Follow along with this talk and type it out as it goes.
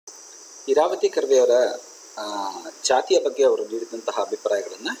ಇರಾವತಿ ಕರ್ವೆಯವರ ಜಾತಿಯ ಬಗ್ಗೆ ಅವರು ನೀಡಿದಂತಹ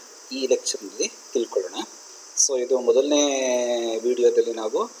ಅಭಿಪ್ರಾಯಗಳನ್ನು ಈ ಲೆಕ್ಚರ್ನಲ್ಲಿ ತಿಳ್ಕೊಳ್ಳೋಣ. ಸೊ ಇದು ಮೊದಲನೇ ವಿಡಿಯೋದಲ್ಲಿ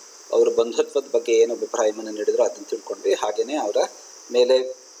ನಾವು ಅವರ ಬಂಧುತ್ವದ ಬಗ್ಗೆ ಏನು ಅಭಿಪ್ರಾಯವನ್ನು ನೀಡಿದ್ರು ಅದನ್ನು ತಿಳ್ಕೊಂಡ್ವಿ. ಹಾಗೆಯೇ ಅವರ ಮೇಲೆ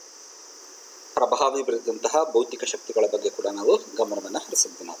ಪ್ರಭಾವಿ ಬೀರಿದಂತಹ ಭೌತಿಕ ಶಕ್ತಿಗಳ ಬಗ್ಗೆ ಕೂಡ ನಾವು ಗಮನವನ್ನು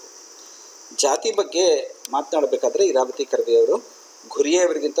ಹರಿಸಿದ್ವಿ. ನಾವು ಜಾತಿ ಬಗ್ಗೆ ಮಾತನಾಡಬೇಕಾದ್ರೆ ಇರಾವತಿ ಕರ್ವೆಯವರು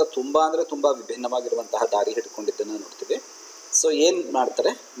ಘುರಿಯವರಿಗಿಂತ ತುಂಬ ಅಂದರೆ ತುಂಬ ವಿಭಿನ್ನವಾಗಿರುವಂತಹ ದಾರಿ ಹಿಡ್ಕೊಂಡಿದ್ದನ್ನು ನೋಡ್ತೀವಿ. ಸೊ ಏನು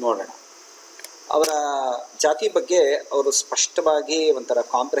ಮಾಡ್ತಾರೆ ನೋಡೋಣ. ಅವರ ಜಾತಿ ಬಗ್ಗೆ ಅವರು ಸ್ಪಷ್ಟವಾಗಿ ಒಂಥರ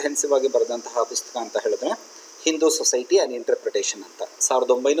ಕಾಂಪ್ರಿಹೆನ್ಸಿವ್ ಆಗಿ ಬರೆದಂತಹ ಪುಸ್ತಕ ಅಂತ ಹೇಳಿದ್ರೆ ಹಿಂದೂ ಸೊಸೈಟಿ ಆ್ಯಂಡ್ ಇಂಟರ್ಪ್ರಿಟೇಷನ್ ಅಂತ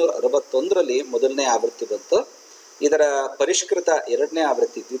 1961ರಲ್ಲಿ ಮೊದಲನೇ ಆವೃತ್ತಿ ಬಂತು. ಇದರ ಪರಿಷ್ಕೃತ ಎರಡನೇ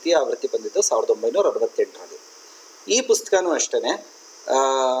ಆವೃತ್ತಿ ದ್ವಿತೀಯ ಆವೃತ್ತಿ ಬಂದಿದ್ದು 1968ರಲ್ಲಿ. ಈ ಪುಸ್ತಕನೂ ಅಷ್ಟೇ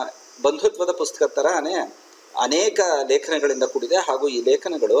ಬಂಧುತ್ವದ ಪುಸ್ತಕ ಥರನೇ ಅನೇಕ ಲೇಖನಗಳಿಂದ ಕೂಡಿದೆ. ಹಾಗೂ ಈ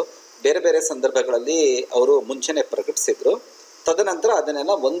ಲೇಖನಗಳು ಬೇರೆ ಬೇರೆ ಸಂದರ್ಭಗಳಲ್ಲಿ ಅವರು ಮುಂಚೆನೇ ಪ್ರಕಟಿಸಿದ್ರು. ತದನಂತರ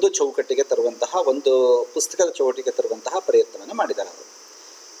ಅದನ್ನೆಲ್ಲ ಒಂದು ಚೌಕಟ್ಟಿಗೆ ತರುವಂತಹ ಒಂದು ಪುಸ್ತಕದ ಚೌಕಟ್ಟಿಗೆ ತರುವಂತಹ ಪ್ರಯತ್ನವನ್ನು ಮಾಡಿದ್ದಾರೆ ಅವರು.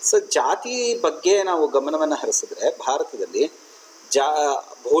 ಸೊ ಜಾತಿ ಬಗ್ಗೆ ನಾವು ಗಮನವನ್ನು ಹರಿಸಿದ್ರೆ ಭಾರತದಲ್ಲಿ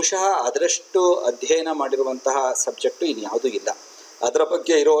ಬಹುಶಃ ಅದರಷ್ಟು ಅಧ್ಯಯನ ಮಾಡಿರುವಂತಹ ಸಬ್ಜೆಕ್ಟು ಇನ್ಯಾವುದೂ ಇಲ್ಲ. ಅದರ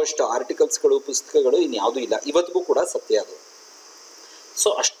ಬಗ್ಗೆ ಇರುವಷ್ಟು ಆರ್ಟಿಕಲ್ಸ್ಗಳು ಪುಸ್ತಕಗಳು ಇನ್ಯಾವುದೂ ಇಲ್ಲ. ಇವತ್ತಿಗೂ ಕೂಡ ಸತ್ಯ ಅದು. ಸೊ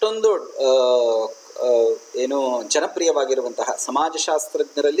ಅಷ್ಟೊಂದು ಏನು ಜನಪ್ರಿಯವಾಗಿರುವಂತಹ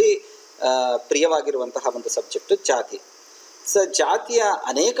ಸಮಾಜಶಾಸ್ತ್ರಜ್ಞರಲ್ಲಿ ಪ್ರಿಯವಾಗಿರುವಂತಹ ಒಂದು ಸಬ್ಜೆಕ್ಟು ಜಾತಿ. ಸೊ ಜಾತಿಯ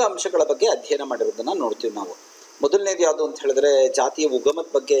ಅನೇಕ ಅಂಶಗಳ ಬಗ್ಗೆ ಅಧ್ಯಯನ ಮಾಡಿರೋದನ್ನು ನೋಡ್ತೀವಿ ನಾವು. ಮೊದಲನೇದು ಯಾವುದು ಅಂತ ಹೇಳಿದ್ರೆ ಜಾತಿಯ ಉಗಮದ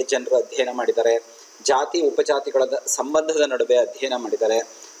ಬಗ್ಗೆ ಜನರು ಅಧ್ಯಯನ ಮಾಡಿದ್ದಾರೆ. ಜಾತಿ ಉಪಜಾತಿಗಳ ಸಂಬಂಧದ ನಡುವೆ ಅಧ್ಯಯನ ಮಾಡಿದ್ದಾರೆ.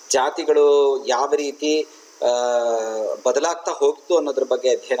 ಜಾತಿಗಳು ಯಾವ ರೀತಿ ಬದಲಾಗ್ತಾ ಹೋಗ್ತು ಅನ್ನೋದ್ರ ಬಗ್ಗೆ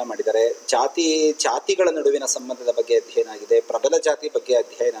ಅಧ್ಯಯನ ಮಾಡಿದ್ದಾರೆ. ಜಾತಿಗಳ ನಡುವಿನ ಸಂಬಂಧದ ಬಗ್ಗೆ ಅಧ್ಯಯನ ಆಗಿದೆ. ಪ್ರಬಲ ಜಾತಿ ಬಗ್ಗೆ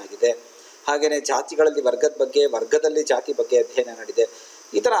ಅಧ್ಯಯನ ಆಗಿದೆ. ಹಾಗೆಯೇ ಜಾತಿಗಳಲ್ಲಿ ವರ್ಗದ ಬಗ್ಗೆ, ವರ್ಗದಲ್ಲಿ ಜಾತಿ ಬಗ್ಗೆ ಅಧ್ಯಯನ ನಡೆದಿದೆ.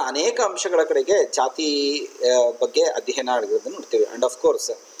 ಈ ಥರ ಅನೇಕ ಅಂಶಗಳ ಕಡೆಗೆ ಜಾತಿ ಬಗ್ಗೆ ಅಧ್ಯಯನ ಆಗಿರೋದನ್ನು ನೋಡ್ತೀವಿ. ಆ್ಯಂಡ್ ಆಫ್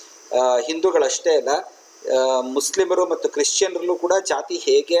ಕೋರ್ಸ್ ಹಿಂದೂಗಳಷ್ಟೇ ಅಲ್ಲ, ಮುಸ್ಲಿಮರು ಮತ್ತು ಕ್ರಿಶ್ಚಿಯನ್ರಲ್ಲೂ ಕೂಡ ಜಾತಿ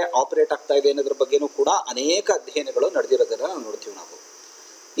ಹೇಗೆ ಆಪರೇಟ್ ಆಗ್ತಾ ಇದೆ ಅನ್ನೋದ್ರ ಬಗ್ಗೆನೂ ಕೂಡ ಅನೇಕ ಅಧ್ಯಯನಗಳು ನಡೆದಿರೋದನ್ನು ನಾವು ನೋಡ್ತೀವಿ ನಾವು.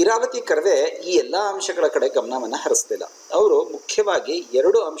 ಇರಾವತಿ ಕರ್ವೆ ಈ ಎಲ್ಲ ಅಂಶಗಳ ಕಡೆ ಗಮನವನ್ನು ಹರಿಸ್ತಿಲ್ಲ. ಅವರು ಮುಖ್ಯವಾಗಿ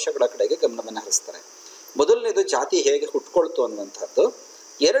ಎರಡು ಅಂಶಗಳ ಕಡೆಗೆ ಗಮನವನ್ನು ಹರಿಸ್ತಾರೆ. ಮೊದಲನೇದು ಜಾತಿ ಹೇಗೆ ಹುಟ್ಕೊಳ್ತು ಅನ್ನುವಂಥದ್ದು.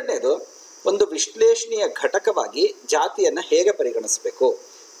 ಎರಡನೇದು ಒಂದು ವಿಶ್ಲೇಷಣೆಯ ಘಟಕವಾಗಿ ಜಾತಿಯನ್ನು ಹೇಗೆ ಪರಿಗಣಿಸಬೇಕು,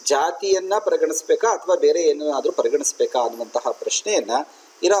 ಜಾತಿಯನ್ನು ಪರಿಗಣಿಸಬೇಕಾ ಅಥವಾ ಬೇರೆ ಏನಾದರೂ ಪರಿಗಣಿಸಬೇಕಾ ಅನ್ನುವಂತಹ ಪ್ರಶ್ನೆಯನ್ನು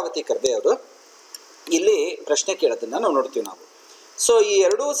ಇರಾವತಿ ಕರ್ವೆ ಅವರು ಇಲ್ಲಿ ಪ್ರಶ್ನೆ ಕೇಳೋದನ್ನು ನಾವು ನೋಡ್ತೀವಿ ನಾವು. ಸೊ ಈ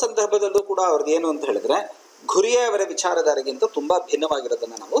ಎರಡೂ ಸಂದರ್ಭದಲ್ಲೂ ಕೂಡ ಅವ್ರದ್ದು ಏನು ಅಂತ ಹೇಳಿದ್ರೆ ಘುರಿಯವರ ವಿಚಾರಧಾರೆಗಿಂತ ತುಂಬ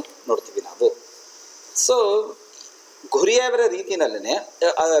ಭಿನ್ನವಾಗಿರೋದನ್ನು ನಾವು ನೋಡ್ತೀವಿ ನಾವು. ಸೊ ಘುರಿಯವರ ರೀತಿಯಲ್ಲೇ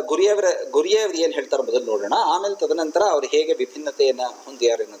ಘುರಿಯವರು ಏನು ಹೇಳ್ತಾರೆ ಮೊದಲು ನೋಡೋಣ. ಆಮೇಲೆ ತದನಂತರ ಅವ್ರು ಹೇಗೆ ವಿಭಿನ್ನತೆಯನ್ನು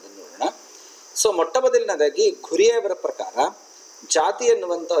ಹೊಂದಿದ್ದಾರೆ ಅನ್ನೋದನ್ನು ನೋಡೋಣ. ಸೊ ಮೊಟ್ಟ ಮೊದಲನೇದಾಗಿ ಘುರಿಯವರ ಪ್ರಕಾರ ಜಾತಿ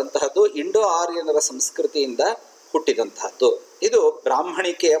ಅನ್ನುವಂತಹದ್ದು ಇಂಡೋ ಆರ್ಯನರ ಸಂಸ್ಕೃತಿಯಿಂದ ಹುಟ್ಟಿದಂತಹದ್ದು. ಇದು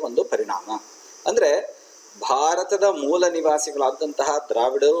ಬ್ರಾಹ್ಮಣಿಕೆಯ ಒಂದು ಪರಿಣಾಮ. ಅಂದರೆ ಭಾರತದ ಮೂಲ ನಿವಾಸಿಗಳಾದಂತಹ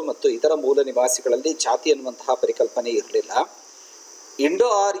ದ್ರಾವಿಡರು ಮತ್ತು ಇತರ ಮೂಲ ನಿವಾಸಿಗಳಲ್ಲಿ ಜಾತಿ ಅನ್ನುವಂತಹ ಪರಿಕಲ್ಪನೆ ಇರಲಿಲ್ಲ. ಇಂಡೋ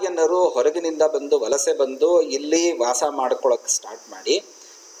ಆರ್ಯನ್ನರು ಹೊರಗಿನಿಂದ ಬಂದು ವಲಸೆ ಬಂದು ಇಲ್ಲಿ ವಾಸ ಮಾಡ್ಕೊಳ್ಳೋಕೆ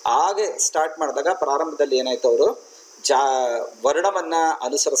ಸ್ಟಾರ್ಟ್ ಮಾಡಿದಾಗ ಪ್ರಾರಂಭದಲ್ಲಿ ಏನಾಯ್ತು, ಅವರು ವರ್ಣವನ್ನು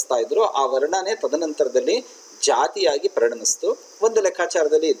ಅನುಸರಿಸ್ತಾ ಇದ್ರು. ಆ ವರ್ಣನೇ ತದನಂತರದಲ್ಲಿ ಜಾತಿಯಾಗಿ ಪರಿಣಮಿಸ್ತು. ಒಂದು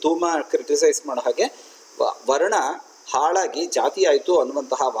ಲೆಕ್ಕಾಚಾರದಲ್ಲಿ ಧೂಮ ಕ್ರಿಟಿಸೈಸ್ ಮಾಡೋ ಹಾಗೆ ವರ್ಣ ಹಾಳಾಗಿ ಜಾತಿ ಆಯಿತು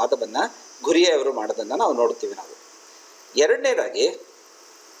ಅನ್ನುವಂತಹ ವಾದವನ್ನು ಘುರಿಯವರು ಮಾಡೋದನ್ನು ನಾವು ನೋಡ್ತೀವಿ ನಾವು. ಎರಡನೇದಾಗಿ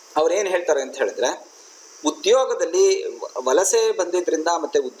ಅವ್ರೇನು ಹೇಳ್ತಾರೆ ಅಂತ ಹೇಳಿದ್ರೆ ಉದ್ಯೋಗದಲ್ಲಿ ವಲಸೆ ಬಂದಿದ್ದರಿಂದ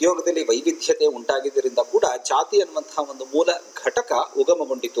ಮತ್ತು ಉದ್ಯೋಗದಲ್ಲಿ ವೈವಿಧ್ಯತೆ ಉಂಟಾಗಿದ್ದರಿಂದ ಕೂಡ ಜಾತಿ ಅನ್ನುವಂತಹ ಒಂದು ಮೂಲ ಘಟಕ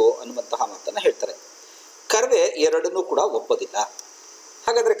ಉಗಮಗೊಂಡಿತು ಅನ್ನುವಂತಹ ಮಾತನ್ನು ಹೇಳ್ತಾರೆ. ಕರ್ವೆ ಎರಡನ್ನೂ ಕೂಡ ಒಪ್ಪೋದಿಲ್ಲ.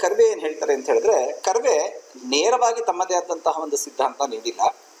 ಹಾಗಾದರೆ ಕರ್ವೆ ಏನು ಹೇಳ್ತಾರೆ ಅಂತ ಹೇಳಿದ್ರೆ ಕರ್ವೆ ನೇರವಾಗಿ ತಮ್ಮದೇ ಆದಂತಹ ಒಂದು ಸಿದ್ಧಾಂತ ನೀಡಿಲ್ಲ.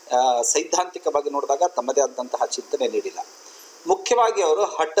 ಸೈದ್ಧಾಂತಿಕವಾಗಿ ನೋಡಿದಾಗ ತಮ್ಮದೇ ಆದಂತಹ ಚಿಂತನೆ ನೀಡಿಲ್ಲ. ಮುಖ್ಯವಾಗಿ ಅವರು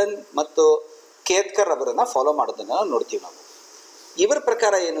ಹಟನ್ ಮತ್ತು ಕೇತ್ಕರ್ ಅವರನ್ನು ಫಾಲೋ ಮಾಡೋದನ್ನು ನೋಡ್ತೀವಿ ನಾವು. ಇವರ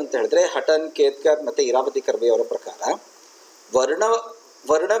ಪ್ರಕಾರ ಏನು ಅಂತ ಹೇಳಿದ್ರೆ ಹಟನ್, ಕೇತ್ಕರ್ ಮತ್ತು ಇರಾವತಿ ಕರ್ವೆಯವರ ಪ್ರಕಾರ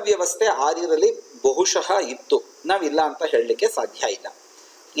ವರ್ಣ ವ್ಯವಸ್ಥೆ ಆರ್ಯರಲ್ಲಿ ಬಹುಶಃ ಇತ್ತು, ನಾವಿಲ್ಲ ಅಂತ ಹೇಳಲಿಕ್ಕೆ ಸಾಧ್ಯ ಇಲ್ಲ.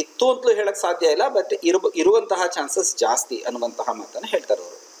 ಇತ್ತು ಅಂತಲೂ ಹೇಳಕ್ಕೆ ಸಾಧ್ಯ ಇಲ್ಲ, ಬಟ್ ಇರುವಂತಹ ಚಾನ್ಸಸ್ ಜಾಸ್ತಿ ಅನ್ನುವಂತಹ ಮಾತನ್ನು ಹೇಳ್ತಾರೆ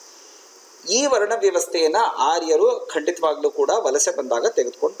ಅವರು. ಈ ವರ್ಣ ವ್ಯವಸ್ಥೆಯನ್ನು ಆರ್ಯರು ಖಂಡಿತವಾಗ್ಲೂ ಕೂಡ ವಲಸೆ ಬಂದಾಗ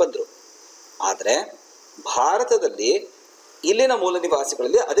ತೆಗೆದುಕೊಂಡು ಬಂದರು. ಆದರೆ ಭಾರತದಲ್ಲಿ ಇಲ್ಲಿನ ಮೂಲ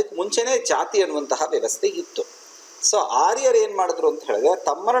ನಿವಾಸಿಗಳಲ್ಲಿ ಅದಕ್ಕೆ ಮುಂಚೆನೇ ಜಾತಿ ಅನ್ನುವಂತಹ ವ್ಯವಸ್ಥೆ ಇತ್ತು. ಸೊ ಆರ್ಯರು ಏನು ಮಾಡಿದ್ರು ಅಂತ ಹೇಳಿದ್ರೆ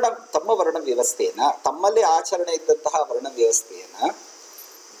ತಮ್ಮ ವರ್ಣ ವ್ಯವಸ್ಥೆಯನ್ನು, ತಮ್ಮಲ್ಲಿ ಆಚರಣೆ ಇದ್ದಂತಹ ವರ್ಣ ವ್ಯವಸ್ಥೆಯನ್ನು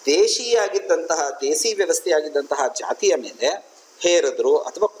ದೇಸಿ ವ್ಯವಸ್ಥೆಯಾಗಿದ್ದಂತಹ ಜಾತಿಯ ಮೇಲೆ ಹೇರಿದ್ರು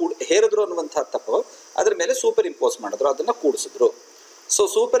ಅಥವಾ ಹೇರಿದ್ರು ಅನ್ನುವಂತಹ ತಪ್ಪು, ಅದ್ರ ಮೇಲೆ ಸೂಪರ್ ಇಂಪೋಸ್ ಮಾಡಿದ್ರು, ಅದನ್ನು ಕೂಡಿಸಿದ್ರು. ಸೊ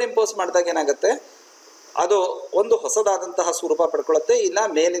ಸೂಪರ್ ಇಂಪೋಸ್ ಮಾಡಿದಾಗ ಏನಾಗುತ್ತೆ, ಅದು ಒಂದು ಹೊಸದಾದಂತಹ ಸ್ವರೂಪ ಪಡ್ಕೊಳ್ಳುತ್ತೆ, ಇಲ್ಲ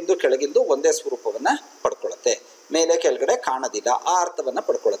ಮೇಲಿಂದು ಕೆಳಗಿಂದು ಒಂದೇ ಸ್ವರೂಪವನ್ನು ಪಡ್ಕೊಳ್ಳುತ್ತೆ, ಮೇಲೆ ಕೆಳಗಡೆ ಕಾಣೋದಿಲ್ಲ, ಆ ಅರ್ಥವನ್ನು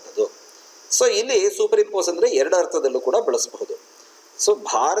ಪಡ್ಕೊಳ್ಳುತ್ತದು. ಸೊ ಇಲ್ಲಿ ಸೂಪರ್ ಇಂಪೋಸ್ ಅಂದರೆ ಎರಡು ಅರ್ಥದಲ್ಲೂ ಕೂಡ ಬಳಸಬಹುದು. ಸೊ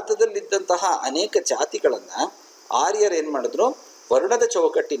ಭಾರತದಲ್ಲಿದ್ದಂತಹ ಅನೇಕ ಜಾತಿಗಳನ್ನು ಆರ್ಯರು ಏನು ಮಾಡಿದ್ರು, ವರ್ಣದ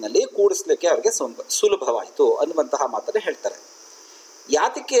ಚೌಕಟ್ಟಿನಲ್ಲಿ ಕೂಡಿಸ್ಲಿಕ್ಕೆ ಅವ್ರಿಗೆ ಸುಲಭವಾಯಿತು ಅನ್ನುವಂತಹ ಮಾತನ್ನು ಹೇಳ್ತಾರೆ.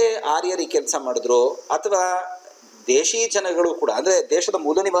 ಯಾತಕ್ಕೆ ಆರ್ಯರು ಈ ಕೆಲಸ ಮಾಡಿದ್ರು, ಅಥವಾ ದೇಶೀ ಜನಗಳು ಕೂಡ ಅಂದರೆ ದೇಶದ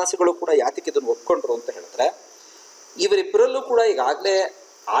ಮೂಲ ನಿವಾಸಿಗಳು ಕೂಡ ಯಾತಕ್ಕೆ ಇದನ್ನು ಒಪ್ಕೊಂಡ್ರು ಅಂತ ಹೇಳಿದ್ರೆ, ಇವರಿಬ್ಬರಲ್ಲೂ ಕೂಡ ಈಗಾಗಲೇ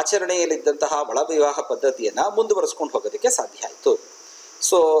ಆಚರಣೆಯಲ್ಲಿದ್ದಂತಹ ಒಳ ವಿವಾಹ ಪದ್ಧತಿಯನ್ನು ಮುಂದುವರಿಸ್ಕೊಂಡು ಹೋಗೋದಕ್ಕೆ ಸಾಧ್ಯ ಆಯಿತು.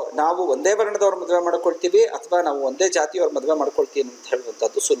 ಸೊ ನಾವು ಒಂದೇ ವರ್ಣದವ್ರ ಮದುವೆ ಮಾಡ್ಕೊಳ್ತೀವಿ ಅಥವಾ ನಾವು ಒಂದೇ ಜಾತಿಯವ್ರ ಮದುವೆ ಮಾಡ್ಕೊಳ್ತೀವಿ ಅಂತ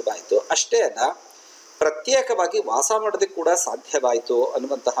ಹೇಳುವಂಥದ್ದು ಸುಲಭ ಆಯಿತು. ಅಷ್ಟೇ ಅಲ್ಲ, ಪ್ರತ್ಯೇಕವಾಗಿ ವಾಸ ಮಾಡೋದಕ್ಕೆ ಕೂಡ ಸಾಧ್ಯವಾಯಿತು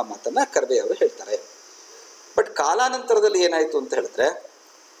ಅನ್ನುವಂತಹ ಮಾತನ್ನು ಕರ್ವೆ ಅವರು ಹೇಳ್ತಾರೆ. ಬಟ್ ಕಾಲಾನಂತರದಲ್ಲಿ ಏನಾಯಿತು ಅಂತ ಹೇಳಿದ್ರೆ,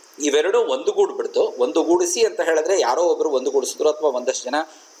 ಇವೆರಡೂ ಒಂದುಗೂಡ್ಬಿಡ್ತು. ಒಂದುಗೂಡಿಸಿ ಅಂತ ಹೇಳಿದ್ರೆ ಯಾರೋ ಒಬ್ಬರು ಒಂದುಗೂಡಿಸಿದ್ರು ಅಥವಾ ಒಂದಷ್ಟು ಜನ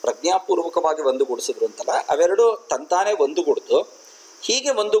ಪ್ರಜ್ಞಾಪೂರ್ವಕವಾಗಿ ಒಂದುಗೂಡಿಸಿದ್ರು ಅಂತಲ್ಲ, ಅವೆರಡು ತಂತಾನೇ ಒಂದುಗೂಡ್ತು.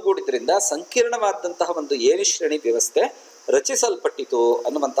 ಹೀಗೆ ಒಂದುಗೂಡಿದ್ರಿಂದ ಸಂಕೀರ್ಣವಾದಂತಹ ಒಂದು ಏಣಿಶ್ರೇಣಿ ವ್ಯವಸ್ಥೆ ರಚಿಸಲ್ಪಟ್ಟಿತು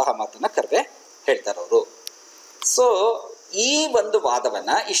ಅನ್ನುವಂತಹ ಮಾತನ್ನ ಕರ್ವೆ ಹೇಳ್ತಾರೆ ಅವರು. ಸೊ ಈ ಒಂದು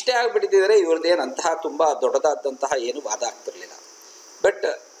ವಾದವನ್ನ ಇಷ್ಟೇ ಆಗ್ಬಿಟ್ಟಿದ್ರೆ ಇವ್ರದ್ದೇನಂತಹ ತುಂಬಾ ದೊಡ್ಡದಾದಂತಹ ಏನು ವಾದ ಆಗ್ತಿರ್ಲಿಲ್ಲ. ಬಟ್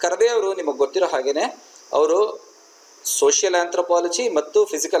ಕರ್ವೆ ಅವರು ನಿಮಗೆ ಗೊತ್ತಿರೋ ಹಾಗೇನೆ ಅವರು ಸೋಷಿಯಲ್ ಆಂಥ್ರೋಪಾಲಜಿ ಮತ್ತು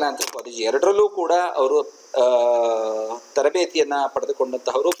ಫಿಸಿಕಲ್ ಆಂಥ್ರೋಪಾಲಜಿ ಎರಡರಲ್ಲೂ ಕೂಡ ಅವರು ತರಬೇತಿಯನ್ನು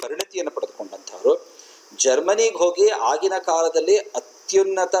ಪಡೆದುಕೊಂಡಂತಹವರು, ಪರಿಣತಿಯನ್ನು ಪಡೆದುಕೊಂಡಂತಹವರು. ಜರ್ಮನಿಗೆ ಹೋಗಿ ಆಗಿನ ಕಾಲದಲ್ಲಿ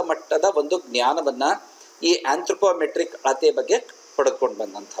ಅತ್ಯುನ್ನತ ಮಟ್ಟದ ಒಂದು ಜ್ಞಾನವನ್ನು ಈ ಆಂಥ್ರೋಪೋಮೆಟ್ರಿಕ್ ಅಳತೆ ಬಗ್ಗೆ ಪಡೆದುಕೊಂಡು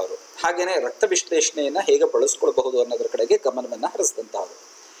ಬಂದಂಥವ್ರು. ಹಾಗೆಯೇ ರಕ್ತ ವಿಶ್ಲೇಷಣೆಯನ್ನು ಹೇಗೆ ಬಳಸ್ಕೊಳ್ಬಹುದು ಅನ್ನೋದ್ರ ಕಡೆಗೆ ಗಮನವನ್ನು ಹರಿಸಿದಂಥವ್ರು.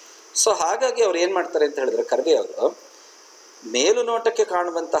 ಸೊ ಹಾಗಾಗಿ ಅವ್ರು ಏನು ಮಾಡ್ತಾರೆ ಅಂತ ಹೇಳಿದ್ರೆ, ಕರ್ವೆ ಅವರು ಮೇಲುನೋಟಕ್ಕೆ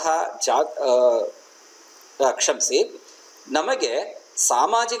ಕಾಣುವಂತಹ ಕ್ಷಮಿಸಿ ನಮಗೆ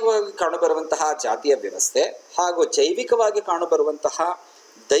ಸಾಮಾಜಿಕವಾಗಿ ಕಾಣಬರುವಂತಹ ಜಾತಿಯ ವ್ಯವಸ್ಥೆ ಹಾಗೂ ಜೈವಿಕವಾಗಿ ಕಾಣಬರುವಂತಹ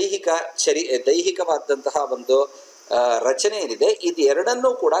ದೈಹಿಕವಾದಂತಹ ಒಂದು ರಚನೆ ಏನಿದೆ, ಇದು ಎರಡನ್ನೂ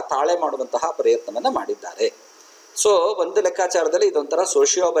ಕೂಡ ತಾಳೆ ಮಾಡುವಂತಹ ಪ್ರಯತ್ನವನ್ನು ಮಾಡಿದ್ದಾರೆ. ಸೊ ಒಂದು ಲೆಕ್ಕಾಚಾರದಲ್ಲಿ ಇದೊಂಥರ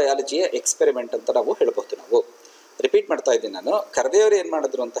ಸೋಷಿಯೋಬಯಾಲಜಿಯ ಎಕ್ಸ್ಪೆರಿಮೆಂಟ್ ಅಂತ ನಾವು ಹೇಳ್ಬೋದು. ನಾವು ರಿಪೀಟ್ ಮಾಡ್ತಾ ಇದ್ದೀನಿ ನಾನು. ಕರ್ವೆಯವರು ಏನು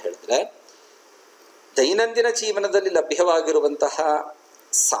ಮಾಡಿದ್ರು ಅಂತ ಹೇಳಿದ್ರೆ, ದೈನಂದಿನ ಜೀವನದಲ್ಲಿ ಲಭ್ಯವಾಗಿರುವಂತಹ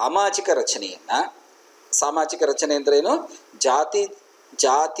ಸಾಮಾಜಿಕ ರಚನೆ ಅಂದ್ರೆ ಏನು,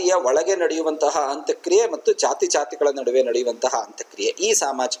 ಜಾತಿಯ ಒಳಗೆ ನಡೆಯುವಂತಹ ಅಂತ್ಯಕ್ರಿಯೆ ಮತ್ತು ಜಾತಿಗಳ ನಡುವೆ ನಡೆಯುವಂತಹ ಅಂತ್ಯಕ್ರಿಯೆ, ಈ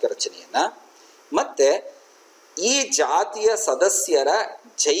ಸಾಮಾಜಿಕ ರಚನೆಯನ್ನ ಮತ್ತೆ ಈ ಜಾತಿಯ ಸದಸ್ಯರ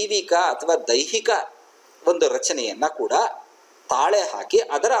ಜೈವಿಕ ಅಥವಾ ದೈಹಿಕ ಒಂದು ರಚನೆಯನ್ನ ಕೂಡ ತಾಳೆ ಹಾಕಿ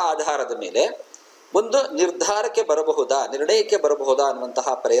ಅದರ ಆಧಾರದ ಮೇಲೆ ಒಂದು ನಿರ್ಣಯಕ್ಕೆ ಬರಬಹುದಾ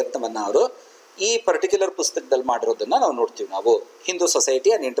ಅನ್ನುವಂತಹ ಪ್ರಯತ್ನವನ್ನ ಅವರು ಈ ಪರ್ಟಿಕ್ಯುಲರ್ ಪುಸ್ತಕದಲ್ಲಿ ಮಾಡಿರೋದನ್ನ ನಾವು ನೋಡ್ತೀವಿ, ನಾವು ಹಿಂದೂ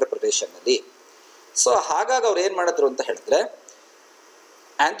ಸೊಸೈಟಿ ಅಂಡ್ ಇಂಟರ್ಪ್ರಿಟೇಷನ್ ನಲ್ಲಿ. ಸೊ ಹಾಗಾಗಿ ಅವ್ರು ಏನ್ ಮಾಡಿದ್ರು ಅಂತ ಹೇಳಿದ್ರೆ,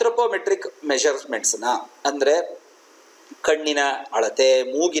 ಆಂಥ್ರೋಪೋಮೆಟ್ರಿಕ್ ಮೆಷರ್ಮೆಂಟ್ಸ್ನ ಅಂದ್ರೆ ಕಣ್ಣಿನ ಅಳತೆ,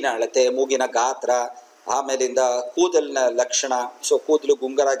 ಮೂಗಿನ ಗಾತ್ರ, ಆಮೇಲಿಂದ ಕೂದಲಿನ ಲಕ್ಷಣ. ಸೊ ಕೂದಲು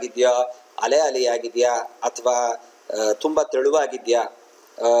ಗುಂಗರಾಗಿದ್ಯಾ, ಅಲೆಯಾಗಿದೆಯಾ, ಅಥವಾ ತುಂಬಾ ತೆಳುವಾಗಿದ್ಯಾ,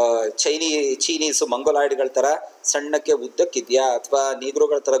 ಚೀನೀಸ್ ಮಂಗೋಲಾಯ್ಡ್ಗಳ ತರ ಸಣ್ಣಕ್ಕೆ ಉದ್ದಕ್ಕಿದ್ಯಾ, ಅಥವಾ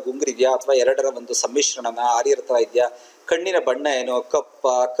ನೀಗ್ರೋಗಳ ತರ ಗುಂಗುರಿದ್ಯಾ, ಅಥವಾ ಎರಡರ ಒಂದು ಸಮ್ಮಿಶ್ರಣನ ಆರ್ಯರ ತರ ಇದೆಯಾ, ಕಣ್ಣಿನ ಬಣ್ಣ ಏನು, ಕಪ್ಪ,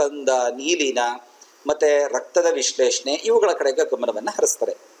 ಕಂದ, ನೀಲಿನ, ಮತ್ತೆ ರಕ್ತದ ವಿಶ್ಲೇಷಣೆ, ಇವುಗಳ ಕಡೆಗೆ ಗಮನವನ್ನು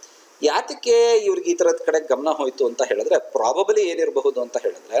ಹರಿಸ್ತಾರೆ. ಯಾತಕ್ಕೆ ಇವ್ರಿಗೆ ಈ ಥರದ ಕಡೆ ಗಮನ ಹೋಯಿತು ಅಂತ ಹೇಳಿದ್ರೆ, ಪ್ರಾಬಬಲಿ ಏನಿರಬಹುದು ಅಂತ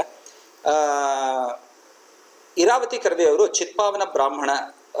ಹೇಳಿದ್ರೆ, ಇರಾವತಿ ಕರ್ವೆ ಅವರು ಚಿತ್ಪಾವನ ಬ್ರಾಹ್ಮಣ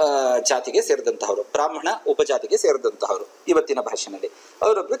ಜಾತಿಗೆ ಸೇರಿದಂತಹವರು, ಬ್ರಾಹ್ಮಣ ಉಪಜಾತಿಗೆ ಸೇರಿದಂತಹವರು. ಇವತ್ತಿನ ಭಾಷೆಯಲ್ಲಿ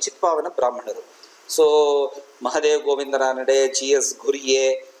ಅವರೊಬ್ಬರು ಚಿತ್ಪಾವನ ಬ್ರಾಹ್ಮಣರು. ಸೊ ಮಹದೇವ್ ಗೋವಿಂದ ರಾನಡೆ, GS ಘುರಿಯೆ,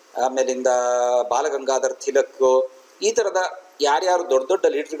 ಆಮೇಲಿಂದ ಬಾಲಗಂಗಾಧರ್ ತಿಲಕ್, ಈ ಥರದ ಯಾರ್ಯಾರು ದೊಡ್ಡ ದೊಡ್ಡ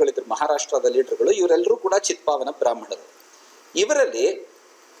ಲೀಡರ್ಗಳಿದ್ರು, ಮಹಾರಾಷ್ಟ್ರದ ಲೀಡರ್ಗಳು, ಇವರೆಲ್ಲರೂ ಕೂಡ ಚಿತ್ಪಾವನ ಬ್ರಾಹ್ಮಣರು. ಇವರಲ್ಲಿ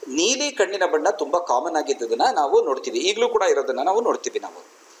ನೀಲಿ ಕಣ್ಣಿನ ಬಣ್ಣ ತುಂಬಾ ಕಾಮನ್ ಆಗಿದ್ದದನ್ನ ನಾವು ನೋಡ್ತೀವಿ, ಈಗಲೂ ಕೂಡ ಇರೋದನ್ನ ನಾವು ನೋಡ್ತೀವಿ ನಾವು.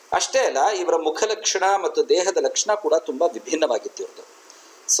 ಅಷ್ಟೇ ಅಲ್ಲ, ಇವರ ಮುಖ ಲಕ್ಷಣ ಮತ್ತು ದೇಹದ ಲಕ್ಷಣ ಕೂಡ ತುಂಬಾ ವಿಭಿನ್ನವಾಗಿತ್ತು ಇವ್ರದ್ದು.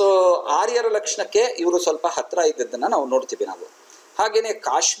 ಸೊ ಆರ್ಯರ ಲಕ್ಷಣಕ್ಕೆ ಇವರು ಸ್ವಲ್ಪ ಹತ್ರ ಇದ್ದದನ್ನ ನಾವು ನೋಡ್ತೀವಿ ನಾವು. ಹಾಗೇನೆ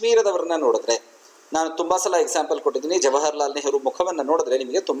ಕಾಶ್ಮೀರದವರನ್ನ ನೋಡಿದ್ರೆ, ನಾನು ತುಂಬಾ ಸಲ ಎಕ್ಸಾಂಪಲ್ ಕೊಟ್ಟಿದ್ದೀನಿ, ಜವಾಹರ್ಲಾಲ್ ನೆಹರು ಮುಖವನ್ನು ನೋಡಿದ್ರೆ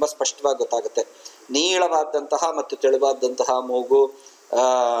ನಿಮಗೆ ತುಂಬಾ ಸ್ಪಷ್ಟವಾಗಿ ಗೊತ್ತಾಗುತ್ತೆ. ನೀಳವಾದಂತಹ ಮತ್ತು ತೆಳುವಾದಂತಹ ಮೂಗು,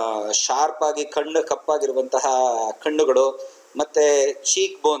 ಶಾರ್ಪ್ ಆಗಿ ಕಪ್ಪಾಗಿರುವಂತಹ ಕಣ್ಣುಗಳು, ಮತ್ತೆ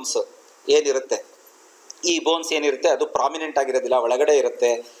ಚೀಕ್ ಬೋನ್ಸ್ ಏನಿರುತ್ತೆ, ಈ ಬೋನ್ಸ್ ಏನಿರುತ್ತೆ ಅದು ಪ್ರಾಮಿನೆಂಟ್ ಆಗಿರೋದಿಲ್ಲ, ಒಳಗಡೆ ಇರುತ್ತೆ.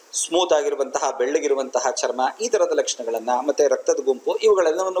 ಸ್ಮೂತ್ ಆಗಿರುವಂತಹ ಬೆಳ್ಳಗಿರುವಂತಹ ಚರ್ಮ, ಈ ತರದ ಲಕ್ಷಣಗಳನ್ನ, ಮತ್ತೆ ರಕ್ತದ ಗುಂಪು,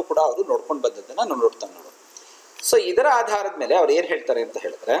 ಇವುಗಳೆಲ್ಲವನ್ನು ಕೂಡ ಅವರು ನೋಡ್ಕೊಂಡು ಬಂದದ್ದನ್ನ ನಾವು ನೋಡ್ತಾನೆ ನೋಡು. ಸೊ ಇದರ ಆಧಾರದ ಮೇಲೆ ಅವ್ರು ಏನ್ ಹೇಳ್ತಾರೆ ಅಂತ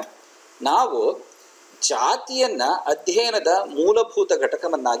ಹೇಳಿದ್ರೆ, ನಾವು ಜಾತಿಯನ್ನ ಅಧ್ಯಯನದ ಮೂಲಭೂತ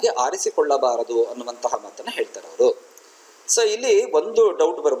ಘಟಕವನ್ನಾಗಿ ಆರಿಸಿಕೊಳ್ಳಬಾರದು ಅನ್ನುವಂತಹ ಮಾತನ್ನ ಹೇಳ್ತಾರೆ ಅವರು. ಸೊ ಇಲ್ಲಿ ಒಂದು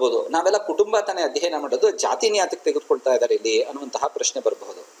ಡೌಟ್ ಬರ್ಬೋದು, ನಾವೆಲ್ಲ ಕುಟುಂಬ ತಾನೇ ಅಧ್ಯಯನ ಮಾಡೋದು, ಜಾತಿನ ಯಾತಕ್ಕೆ ತೆಗೆದುಕೊಳ್ತಾ ಇದ್ದಾರೆ ಇಲ್ಲಿ ಅನ್ನುವಂತಹ ಪ್ರಶ್ನೆ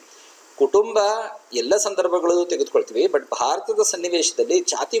ಬರಬಹುದು. ಕುಟುಂಬ ಎಲ್ಲ ಸಂದರ್ಭಗಳಲ್ಲೂ ತೆಗೆದುಕೊಳ್ತೀವಿ, ಬಟ್ ಭಾರತದ ಸನ್ನಿವೇಶದಲ್ಲಿ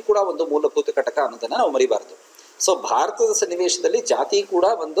ಜಾತಿ ಕೂಡ ಒಂದು ಮೂಲಭೂತ ಘಟಕ ಅನ್ನೋದನ್ನ ನಾವು ಮರಿಬಾರದು. ಸೊ ಭಾರತದ ಸನ್ನಿವೇಶದಲ್ಲಿ ಜಾತಿ ಕೂಡ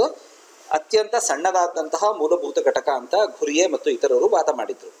ಒಂದು ಅತ್ಯಂತ ಸಣ್ಣದಾದಂತಹ ಮೂಲಭೂತ ಘಟಕ ಅಂತ ಘುರಿಯೆ ಮತ್ತು ಇತರರು ವಾದ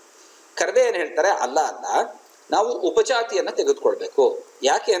ಮಾಡಿದ್ರು. ಕರ್ವೆ ಏನು ಹೇಳ್ತಾರೆ, ಅಲ್ಲ ಅಲ್ಲ, ನಾವು ಉಪಜಾತಿಯನ್ನು ತೆಗೆದುಕೊಳ್ಬೇಕು.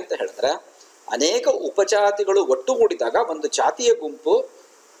 ಯಾಕೆ ಅಂತ ಹೇಳಿದ್ರೆ ಅನೇಕ ಉಪಜಾತಿಗಳು ಒಟ್ಟುಗೂಡಿದಾಗ ಒಂದು ಜಾತಿಯ ಗುಂಪು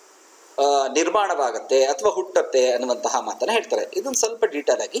ನಿರ್ಮಾಣವಾಗತ್ತೆ ಅಥವಾ ಹುಟ್ಟತ್ತೆ ಅನ್ನುವಂತಹ ಮಾತನ್ನ ಹೇಳ್ತಾರೆ. ಇದನ್ನು ಸ್ವಲ್ಪ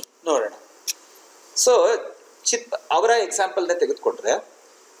ಡೀಟೇಲ್ ಆಗಿ ನೋಡೋಣ. ಸೊ ಅವರ ಎಕ್ಸಾಂಪಲ್ನೇ ತೆಗೆದುಕೊಂಡ್ರೆ,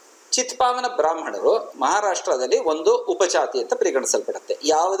 ಚಿತ್ಪಾವನ ಬ್ರಾಹ್ಮಣರು ಮಹಾರಾಷ್ಟ್ರದಲ್ಲಿ ಒಂದು ಉಪಜಾತಿ ಅಂತ ಪರಿಗಣಿಸಲ್ಪಡುತ್ತೆ.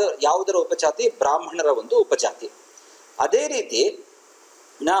 ಯಾವುದರ ಉಪಜಾತಿ? ಬ್ರಾಹ್ಮಣರ ಒಂದು ಉಪಜಾತಿ. ಅದೇ ರೀತಿ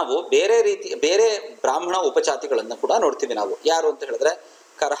ನಾವು ಬೇರೆ ಬ್ರಾಹ್ಮಣ ಉಪಜಾತಿಗಳನ್ನು ಕೂಡ ನೋಡ್ತೀವಿ ನಾವು. ಯಾರು ಅಂತ ಹೇಳಿದ್ರೆ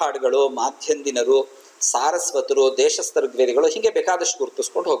ಕರ್ಹಾಡ್ಗಳು, ಮಾಧ್ಯಂದಿನರು, ಸಾರಸ್ವತರು, ದೇಶಸ್ಥ ಋಗ್ವೇದಿಗಳು, ಹೀಗೆ ಬೇಕಾದಷ್ಟು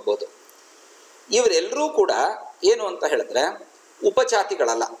ಗುರುತಿಸ್ಕೊಂಡು ಹೋಗ್ಬೋದು. ಇವರೆಲ್ಲರೂ ಕೂಡ ಏನು ಅಂತ ಹೇಳಿದ್ರೆ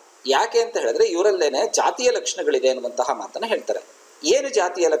ಉಪಜಾತಿಗಳಲ್ಲ. ಯಾಕೆ ಅಂತ ಹೇಳಿದ್ರೆ ಇವರಲ್ಲೇನೆ ಜಾತಿಯ ಲಕ್ಷಣಗಳಿದೆ ಅನ್ನುವಂತಹ ಮಾತನ್ನ ಹೇಳ್ತಾರೆ. ಏನು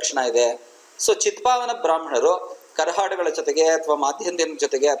ಜಾತಿಯ ಲಕ್ಷಣ ಇದೆ? ಸೊ ಚಿತ್ಪಾವನ ಬ್ರಾಹ್ಮಣರು ಕರ್ಹಾಡುಗಳ ಜೊತೆಗೆ ಅಥವಾ ಮಾಧ್ಯಂದಿನ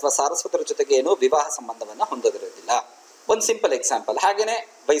ಜೊತೆಗೆ ಅಥವಾ ಸಾರಸ್ವತರ ಜೊತೆಗೆ ಏನು ವಿವಾಹ ಸಂಬಂಧವನ್ನ ಹೊಂದದಿರೋದಿಲ್ಲ. ಒಂದು ಸಿಂಪಲ್ ಎಕ್ಸಾಂಪಲ್. ಹಾಗೇನೆ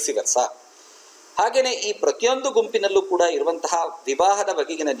ವೈಸಿ ವರ್ಸ. ಹಾಗೇನೆ ಈ ಪ್ರತಿಯೊಂದು ಗುಂಪಿನಲ್ಲೂ ಕೂಡ ಇರುವಂತಹ ವಿವಾಹದ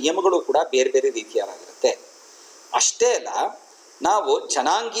ಬಗೆಗಿನ ನಿಯಮಗಳು ಕೂಡ ಬೇರೆ ಬೇರೆ ರೀತಿಯಾಗಿರುತ್ತೆ. ಅಷ್ಟೇ ಅಲ್ಲ, ನಾವು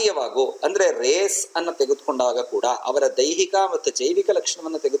ಜನಾಂಗೀಯವಾಗೂ ಅಂದ್ರೆ ರೇಸ್ ಅನ್ನು ತೆಗೆದುಕೊಂಡಾಗ ಕೂಡ ಅವರ ದೈಹಿಕ ಮತ್ತು ಜೈವಿಕ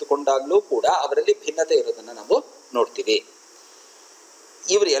ಲಕ್ಷಣವನ್ನು ತೆಗೆದುಕೊಂಡಾಗ್ಲೂ ಕೂಡ ಅವರಲ್ಲಿ ಭಿನ್ನತೆ ಇರೋದನ್ನ ನಾವು ನೋಡ್ತೀವಿ.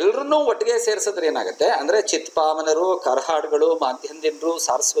 ಇವರೆಲ್ಲರನ್ನೂ ಒಟ್ಟಿಗೆ ಸೇರಿಸಿದ್ರೆ ಏನಾಗುತ್ತೆ ಅಂದ್ರೆ ಚಿತ್ಪಾವನರು, ಕರ್ಹಾಡ್ಗಳು, ಮಾಧ್ಯಂದಿನರು,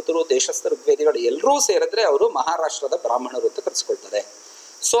 ಸಾರಸ್ವತರು, ದೇಶಸ್ಥ ಋಗ್ವೇದಿಗಳು ಎಲ್ಲರೂ ಸೇರಿದ್ರೆ ಅವರು ಮಹಾರಾಷ್ಟ್ರದ ಬ್ರಾಹ್ಮಣರು ಅಂತ ಕರೆಸ್ಕೊಳ್ತಾರೆ.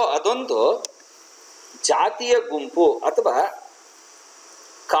 ಸೊ ಅದೊಂದು ಜಾತಿಯ ಗುಂಪು ಅಥವಾ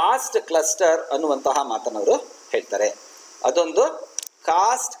ಕಾಸ್ಟ್ ಕ್ಲಸ್ಟರ್ ಅನ್ನುವಂತಹ ಮಾತನ್ನವರು ಹೇಳ್ತಾರೆ. ಅದೊಂದು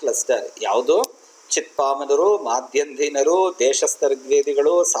ಕಾಸ್ಟ್ ಕ್ಲಸ್ಟರ್. ಯಾವುದು? ಚಿತ್ಪಾವನರು, ಮಾಧ್ಯಂದಿನರು, ದೇಶಸ್ಥ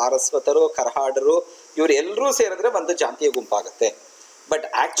ಋಗ್ವೇದಿಗಳು, ಸಾರಸ್ವತರು, ಕರ್ಹಾಡರು, ಇವರೆಲ್ಲರೂ ಸೇರಿದ್ರೆ ಒಂದು ಜಾತಿಯ ಗುಂಪಾಗುತ್ತೆ. ಬಟ್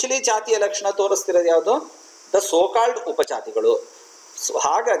ಆಕ್ಚುಲಿ ಜಾತಿಯ ಲಕ್ಷಣ ತೋರಿಸ್ತಿರೋದು ಯಾವುದು? The so-called ಉಪಜಾತಿಗಳು.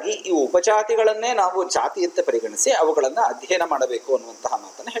 ಹಾಗಾಗಿ ಈ ಉಪಜಾತಿಗಳನ್ನೇ ನಾವು ಜಾತಿ ಅಂತ ಪರಿಗಣಿಸಿ ಅವುಗಳನ್ನು ಅಧ್ಯಯನ ಮಾಡಬೇಕು ಅನ್ನುವಂತಹ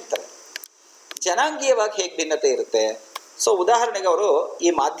ಮಾತನ್ನು ಹೇಳ್ತಾರೆ. ಜನಾಂಗೀಯವಾಗಿ ಹೇಗೆ ಭಿನ್ನತೆ ಇರುತ್ತೆ? ಸೊ ಉದಾಹರಣೆಗೆ ಅವರು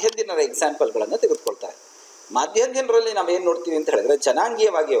ಈ ಮಾಧ್ಯಂದಿನರ ಎಕ್ಸಾಂಪಲ್ಗಳನ್ನು ತೆಗೆದುಕೊಳ್ತಾರೆ. ಮಾಧ್ಯಂದಿನರಲ್ಲಿ ನಾವೇನು ನೋಡ್ತೀವಿ ಅಂತ ಹೇಳಿದ್ರೆ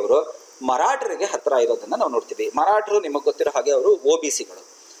ಜನಾಂಗೀಯವಾಗಿ ಅವರು ಮರಾಠರಿಗೆ ಹತ್ತಿರ ಇರೋದನ್ನ ನಾವು ನೋಡ್ತೀವಿ. ಮರಾಠರು ನಿಮಗೆ ಗೊತ್ತಿರೋ ಹಾಗೆ ಅವರು OBCಗಳು,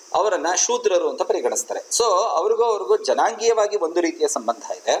 ಅವರನ್ನ ಶೂದ್ರರು ಅಂತ ಪರಿಗಣಿಸ್ತಾರೆ. ಸೊ ಅವ್ರಿಗೂ ಜನಾಂಗೀಯವಾಗಿ ಒಂದು ರೀತಿಯ ಸಂಬಂಧ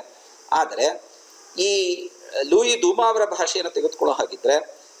ಇದೆ. ಆದರೆ ಈ ಲೂಯಿ ದೂಮಾ ಅವರ ಭಾಷೆಯನ್ನು ತೆಗೆದುಕೊಳ್ಳೋ ಹಾಗಿದ್ರೆ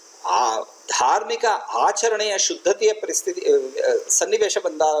ಆ ಧಾರ್ಮಿಕ ಆಚರಣೆಯ ಶುದ್ಧತೆಯ ಪರಿಸ್ಥಿತಿ ಸನ್ನಿವೇಶ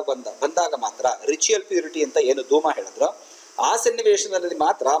ಬಂದಾಗ ಮಾತ್ರ ರಿಚುವಲ್ ಪ್ಯೂರಿಟಿ ಅಂತ ಏನು ದೂಮಾ ಹೇಳಿದ್ರು, ಆ ಸನ್ನಿವೇಶದಲ್ಲಿ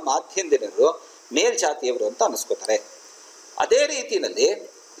ಮಾತ್ರ ಮಾಧ್ಯಂದಿನರು ಮೇಲ್ಜಾತಿಯವರು ಅಂತ ಅನಿಸ್ಕೋತಾರೆ. ಅದೇ ರೀತಿಯಲ್ಲಿ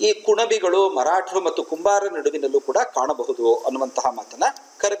ಈ ಕುಣಬಿಗಳು, ಮರಾಠರು ಮತ್ತು ಕುಂಬಾರ ನಡುವಿನಲ್ಲೂ ಕೂಡ ಕಾಣಬಹುದು ಅನ್ನುವಂತಹ ಮಾತನ್ನ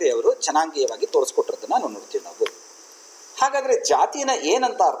ಕರ್ವೆಯವರು ಜನಾಂಗೀಯವಾಗಿ ತೋರಿಸ್ಕೊಟ್ಟಿರೋದನ್ನ ನಾವು ನೋಡ್ತೀವಿ ನಾವು. ಹಾಗಾದ್ರೆ ಜಾತಿನ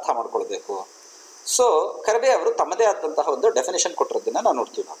ಏನಂತ ಅರ್ಥ ಮಾಡ್ಕೊಳ್ಬೇಕು? ಸೊ ಕರ್ವೆ ಅವರು ತಮ್ಮದೇ ಆದಂತಹ ಒಂದು ಡೆಫಿನೇಷನ್ ಕೊಟ್ಟಿರೋದನ್ನ ನಾವು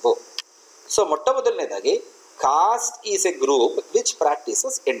ನೋಡ್ತೀವಿ ನಾವು. ಸೊ ಮೊಟ್ಟ ಮೊದಲನೇದಾಗಿ cost is A group which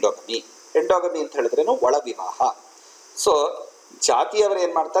practices ಎಂಡೋಗಮಿ. ಎಂಡೋಗಮಿ ಅಂತ ಹೇಳಿದ್ರೇನು? ಒಳ ವಿವಾಹ. ಸೊ ಜಾತಿಯವರು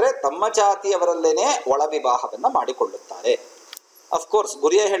ಏನ್ ಮಾಡ್ತಾರೆ? ತಮ್ಮ ಜಾತಿಯವರಲ್ಲೇನೆ ಒಳ ವಿವಾಹವನ್ನ ಮಾಡಿಕೊಳ್ಳುತ್ತಾರೆ. ಅಫ್ಕೋರ್ಸ್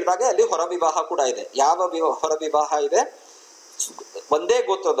ಗುರಿಯ ಹೇಳಿದಾಗ ಅಲ್ಲಿ ಹೊರ ವಿವಾಹ ಕೂಡ ಇದೆ. ಯಾವ ಹೊರ ವಿವಾಹ ಇದೆ? ಒಂದೇ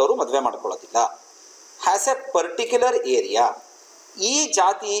ಗೋತ್ರದವರು ಮದುವೆ ಮಾಡ್ಕೊಳ್ಳೋದಿಲ್ಲ. Has A particular area. ಈ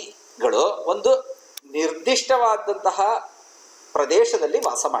ಜಾತಿಗಳು ಒಂದು ನಿರ್ದಿಷ್ಟವಾದಂತಹ ಪ್ರದೇಶದಲ್ಲಿ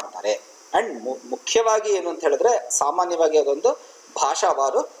ವಾಸ ಮಾಡ್ತಾರೆ. ಅಂಡ್ ಮುಖ್ಯವಾಗಿ ಏನು ಅಂತ ಹೇಳಿದ್ರೆ ಸಾಮಾನ್ಯವಾಗಿ ಅದೊಂದು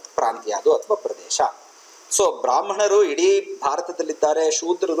ಭಾಷಾವಾರು ಪ್ರಾಂತ್ಯ ಅದು ಅಥವಾ ಪ್ರದೇಶ. ಸೊ ಬ್ರಾಹ್ಮಣರು ಇಡೀ ಭಾರತದಲ್ಲಿದ್ದಾರೆ,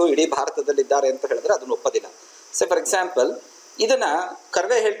 ಶೂದ್ರರು ಇಡೀ ಭಾರತದಲ್ಲಿದ್ದಾರೆ ಅಂತ ಹೇಳಿದ್ರೆ ಅದನ್ನು ಒಪ್ಪೋದಿಲ್ಲ. ಸೊ ಫಾರ್ ಎಕ್ಸಾಂಪಲ್ ಇದನ್ನ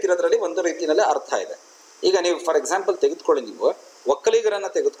ಕರ್ವೆ ಹೇಳ್ತಿರೋದ್ರಲ್ಲಿ ಒಂದು ರೀತಿಯಲ್ಲಿ ಅರ್ಥ ಇದೆ. ಈಗ ನೀವು ಫಾರ್ ಎಕ್ಸಾಂಪಲ್ ತೆಗೆದುಕೊಳ್ಳಿ, ನೀವು ಒಕ್ಕಲಿಗರನ್ನ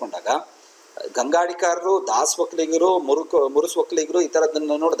ತೆಗೆದುಕೊಂಡಾಗ ಗಂಗಾಡಿಕಾರರು, ದಾಸ್ ಒಕ್ಕಲಿಗರು, ಮುರುಸ್ ಒಕ್ಕಲಿಗರು ಈ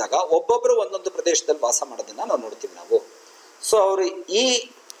ಥರದನ್ನು ನೋಡಿದಾಗ ಒಬ್ಬೊಬ್ಬರು ಒಂದೊಂದು ಪ್ರದೇಶದಲ್ಲಿ ವಾಸ ಮಾಡೋದನ್ನ ನಾವು ನೋಡ್ತೀವಿ ನಾವು. ಸೊ ಅವರು ಈ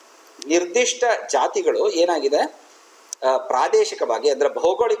ನಿರ್ದಿಷ್ಟ ಜಾತಿಗಳು ಏನಾಗಿದೆ ಪ್ರಾದೇಶಿಕವಾಗಿ ಅಂದ್ರೆ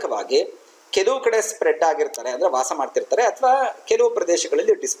ಭೌಗೋಳಿಕವಾಗಿ ಕೆಲವು ಕಡೆ ಸ್ಪ್ರೆಡ್ ಆಗಿರ್ತಾರೆ, ಅಂದ್ರೆ ವಾಸ ಮಾಡ್ತಿರ್ತಾರೆ, ಅಥವಾ ಕೆಲವು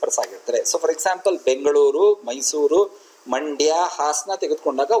ಪ್ರದೇಶಗಳಲ್ಲಿ ಡಿಸ್ಪರ್ಸ್ ಆಗಿರ್ತಾರೆ. So for example Bengaluru, Mysuru, Mandya, Hassan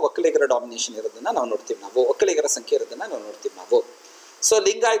ತೆಗೆದುಕೊಂಡಾಗ ಒಕ್ಕಲಿಗರ ಡಾಮಿನೇಷನ್ ಇರೋದನ್ನ ನಾವು ನೋಡ್ತೀವಿ ನಾವು, ಒಕ್ಕಲಿಗರ ಸಂಖ್ಯೆ ಇರೋದನ್ನ ನಾವು ನೋಡ್ತೀವಿ ನಾವು. ಸೊ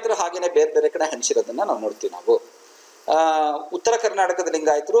ಲಿಂಗಾಯತರು ಹಾಗೇನೆ ಬೇರೆ ಬೇರೆ ಕಡೆ ಹಂಚಿರೋದನ್ನ ನಾವು ನೋಡ್ತೀವಿ ನಾವು. ಉತ್ತರ ಕರ್ನಾಟಕದ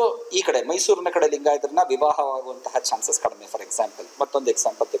ಲಿಂಗಾಯತರು ಈ ಕಡೆ ಮೈಸೂರಿನ ಕಡೆ ಲಿಂಗಾಯತರನ್ನ ವಿವಾಹವಾಗುವಂತಹ ಚಾನ್ಸಸ್ ಕಡಿಮೆ. ಫಾರ್ ಎಕ್ಸಾಂಪಲ್ ಮತ್ತೊಂದು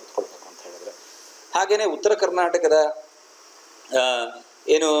ಎಕ್ಸಾಂಪಲ್ ತೆಗೆದುಕೊಳ್ಬೇಕು ಅಂತ ಹೇಳಿದ್ರೆ, ಹಾಗೇನೆ ಉತ್ತರ ಕರ್ನಾಟಕದ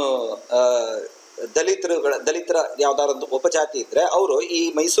ಏನು ದಲಿತರ ಯಾವ್ದಾರೊಂದು ಉಪಜಾತಿ ಇದ್ರೆ ಅವರು ಈ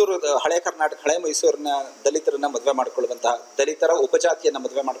ಮೈಸೂರು ಹಳೆ ಮೈಸೂರಿನ ದಲಿತರನ್ನ ಮದುವೆ ಮಾಡ್ಕೊಳ್ಳುವಂತಹ, ದಲಿತರ ಉಪಜಾತಿಯನ್ನ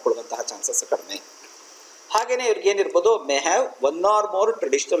ಮದುವೆ ಮಾಡ್ಕೊಳ್ಳುವಂತಹ ಚಾನ್ಸಸ್ ಕಡಿಮೆ. ಹಾಗೇನೆ ಇವ್ರಿಗೇನಿರ್ಬೋದು, may have one R more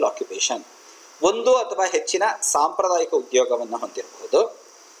traditional occupation, ಒಂದು ಅಥವಾ ಹೆಚ್ಚಿನ ಸಾಂಪ್ರದಾಯಿಕ ಉದ್ಯೋಗವನ್ನು ಹೊಂದಿರಬಹುದು.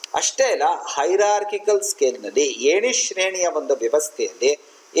 ಅಷ್ಟೇ ಅಲ್ಲ, ಹೈರಾರ್ಕಿಕಲ್ ಸ್ಕೇಲ್ನಲ್ಲಿ ಏಣಿ ಶ್ರೇಣಿಯ ಒಂದು ವ್ಯವಸ್ಥೆಯಲ್ಲಿ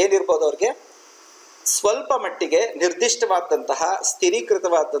ಏನಿರ್ಬೋದು, ಅವ್ರಿಗೆ ಸ್ವಲ್ಪ ಮಟ್ಟಿಗೆ ನಿರ್ದಿಷ್ಟವಾದಂತಹ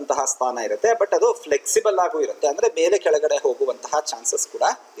ಸ್ಥಿರೀಕೃತವಾದಂತಹ ಸ್ಥಾನ ಇರುತ್ತೆ, ಬಟ್ ಅದು ಫ್ಲೆಕ್ಸಿಬಲ್ ಆಗೂ ಇರುತ್ತೆ, ಅಂದರೆ ಮೇಲೆ ಕೆಳಗಡೆ ಹೋಗುವಂತಹ ಚಾನ್ಸಸ್ ಕೂಡ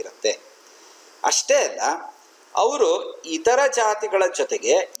ಇರುತ್ತೆ. ಅಷ್ಟೇ ಅಲ್ಲ, ಅವರು ಇತರ ಜಾತಿಗಳ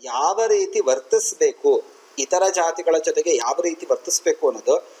ಜೊತೆಗೆ ಯಾವ ರೀತಿ ವರ್ತಿಸಬೇಕು, ಇತರ ಜಾತಿಗಳ ಜೊತೆಗೆ ಯಾವ ರೀತಿ ವರ್ತಿಸಬೇಕು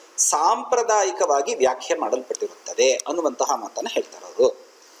ಅನ್ನೋದು ಸಾಂಪ್ರದಾಯಿಕವಾಗಿ ವ್ಯಾಖ್ಯೆ ಮಾಡಲ್ಪಟ್ಟಿರುತ್ತದೆ ಅನ್ನುವಂತಹ ಮಾತನ್ನು ಹೇಳ್ತಾರೆ ಅವರು.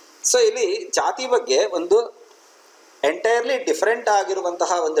 ಸೊ ಇಲ್ಲಿ ಜಾತಿ ಬಗ್ಗೆ ಒಂದು ಎಂಟೈರ್ಲಿ ಡಿಫರೆಂಟ್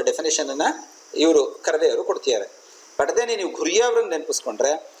ಆಗಿರುವಂತಹ ಒಂದು ಡೆಫಿನೇಷನ್ ಅನ್ನ ಇವರು ಕರ್ವೆಯವರು ಕೊಡ್ತಿದ್ದಾರೆ. ಬಟ್ ಅದೇನೆ ನೀವು ಗುರಿಯವ್ರನ್ನ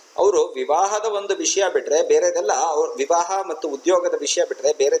ನೆನಪಿಸ್ಕೊಂಡ್ರೆ, ಅವರು ವಿವಾಹದ ಒಂದು ವಿಷಯ ಬಿಟ್ರೆ ಬೇರೆದೆಲ್ಲ, ಅವ್ರ ವಿವಾಹ ಮತ್ತು ಉದ್ಯೋಗದ ವಿಷಯ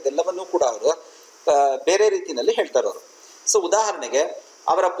ಬಿಟ್ರೆ ಬೇರೆದೆಲ್ಲವನ್ನೂ ಕೂಡ ಅವರು ಬೇರೆ ರೀತಿಯಲ್ಲಿ ಹೇಳ್ತಾರೆ ಅವರು. ಸೊ ಉದಾಹರಣೆಗೆ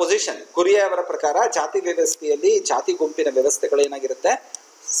ಅವರ ಪೊಸಿಷನ್, ಗುರಿಯವರ ಪ್ರಕಾರ ಜಾತಿ ವ್ಯವಸ್ಥೆಯಲ್ಲಿ ಜಾತಿ ಗುಂಪಿನ ವ್ಯವಸ್ಥೆಗಳೇನಾಗಿರುತ್ತೆ,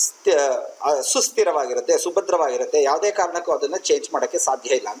 ಸುಸ್ಥಿರವಾಗಿರುತ್ತೆ, ಸುಭದ್ರವಾಗಿರುತ್ತೆ, ಯಾವುದೇ ಕಾರಣಕ್ಕೂ ಅದನ್ನು ಚೇಂಜ್ ಮಾಡೋಕ್ಕೆ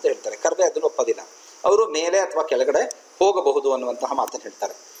ಸಾಧ್ಯ ಇಲ್ಲ ಅಂತ ಹೇಳ್ತಾರೆ. ಕರ್ವೆ ಅದನ್ನು ಒಪ್ಪೋದಿಲ್ಲ, ಅವರು ಮೇಲೆ ಅಥವಾ ಕೆಳಗಡೆ ಹೋಗಬಹುದು ಅನ್ನುವಂತಹ ಮಾತನ್ನು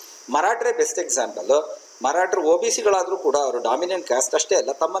ಹೇಳ್ತಾರೆ. ಮರಾಠರೇ ಬೆಸ್ಟ್ ಎಕ್ಸಾಂಪಲ್. ಮರಾಠರು OBCಗಳಾದರೂ ಕೂಡ ಅವರು ಡಾಮಿನೆಂಟ್ ಕ್ಯಾಸ್ಟ್ ಅಷ್ಟೇ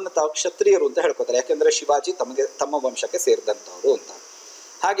ಅಲ್ಲ, ತಮ್ಮನ್ನು ತಾವು ಕ್ಷತ್ರಿಯರು ಅಂತ ಹೇಳ್ಕೊತಾರೆ, ಯಾಕೆಂದರೆ ಶಿವಾಜಿ ತಮ್ಮ ವಂಶಕ್ಕೆ ಸೇರಿದಂಥವ್ರು ಅಂತ.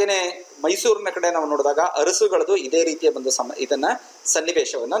 ಹಾಗೆಯೇ ಮೈಸೂರಿನ ಕಡೆ ನಾವು ನೋಡಿದಾಗ ಅರಸುಗಳದು ಇದೇ ರೀತಿಯ ಒಂದು ಇದನ್ನ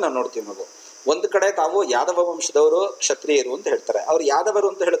ಸನ್ನಿವೇಶವನ್ನು ನಾವು ನೋಡ್ತೀವಿ. ನಾವು ಒಂದು ಕಡೆ ತಾವು ಯಾದವ ವಂಶದವರು ಕ್ಷತ್ರಿಯರು ಅಂತ ಹೇಳ್ತಾರೆ, ಅವ್ರು ಯಾದವರು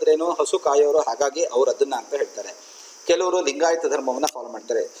ಅಂತ ಹೇಳಿದ್ರೇನು, ಹಸು ಕಾಯೋರು, ಹಾಗಾಗಿ ಅವ್ರು ಅದನ್ನ ಅಂತ ಹೇಳ್ತಾರೆ. ಕೆಲವರು ಲಿಂಗಾಯತ ಧರ್ಮವನ್ನು ಫಾಲೋ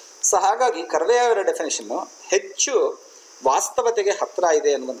ಮಾಡ್ತಾರೆ. ಸೊ ಹಾಗಾಗಿ ಕರ್ವೆಯವರ ಡೆಫಿನೇಷನ್ನು ಹೆಚ್ಚು ವಾಸ್ತವತೆಗೆ ಹತ್ತಿರ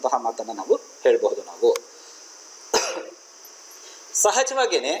ಇದೆ ಅನ್ನುವಂತಹ ಮಾತನ್ನು ನಾವು ಹೇಳ್ಬಹುದು. ನಾವು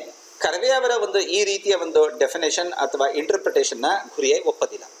ಸಹಜವಾಗಿಯೇ ಕರ್ವೆಯವರ ಒಂದು ಈ ರೀತಿಯ ಒಂದು ಡೆಫಿನೇಷನ್ ಅಥವಾ ಇಂಟರ್ಪ್ರಿಟೇಷನ್ನ ಗುರಿಯೇ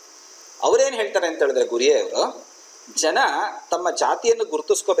ಒಪ್ಪದಿಲ್ಲ. ಅವರೇನು ಹೇಳ್ತಾರೆ ಅಂತ ಹೇಳಿದ್ರೆ, ಗುರಿಯವರು ಜನ ತಮ್ಮ ಜಾತಿಯನ್ನು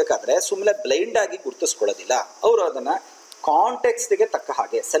ಗುರುತಿಸ್ಕೋಬೇಕಾದ್ರೆ ಸುಮ್ಮನೆ ಬ್ಲೈಂಡ್ ಆಗಿ ಗುರುತಿಸ್ಕೊಳ್ಳೋದಿಲ್ಲ, ಅವರು ಅದನ್ನು ಕಾಂಟೆಕ್ಸ್ಟ್ಗೆ ತಕ್ಕ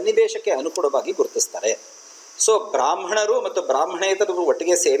ಹಾಗೆ, ಸನ್ನಿವೇಶಕ್ಕೆ ಅನುಕೂಲವಾಗಿ ಗುರುತಿಸ್ತಾರೆ. ಸೊ ಬ್ರಾಹ್ಮಣರು ಮತ್ತು ಬ್ರಾಹ್ಮಣೇತರರು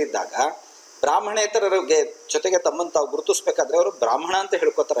ಒಟ್ಟಿಗೆ ಸೇರಿದ್ದಾಗ ಬ್ರಾಹ್ಮಣೇತರರಿಗೆ ಜೊತೆಗೆ ತಮ್ಮನ್ನು ತಾವು ಗುರುತಿಸ್ಬೇಕಾದ್ರೆ ಅವರು ಬ್ರಾಹ್ಮಣ ಅಂತ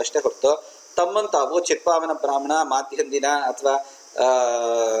ಹೇಳ್ಕೊತಾರೆ ಅಷ್ಟೇ ಹೊರತು ತಮ್ಮನ್ನು ತಾವು ಚಿತ್ಪಾವನ ಬ್ರಾಹ್ಮಣ, ಮಾತಿಹಂದಿನ ಅಥವಾ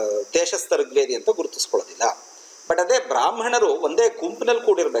ದೇಶಸ್ಥ ಋಗ್ವೇದಿ ಅಂತ ಗುರುತಿಸ್ಕೊಳ್ಳೋದಿಲ್ಲ. ಬಟ್ ಅದೇ ಬ್ರಾಹ್ಮಣರು ಒಂದೇ ಗುಂಪಿನಲ್ಲಿ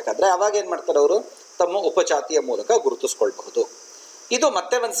ಕೂಡಿರ್ಬೇಕಾದ್ರೆ ಅವಾಗ ಏನು ಮಾಡ್ತಾರೆ, ಅವರು ತಮ್ಮ ಉಪಜಾತಿಯ ಮೂಲಕ ಗುರುತಿಸ್ಕೊಳ್ಬಹುದು. ಇದು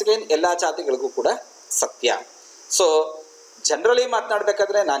ಮತ್ತೆ ಒನ್ಸ್ ಅಗೇನ್ ಎಲ್ಲ ಜಾತಿಗಳಿಗೂ ಕೂಡ ಸತ್ಯ. ಸೊ ಜನರಲಿ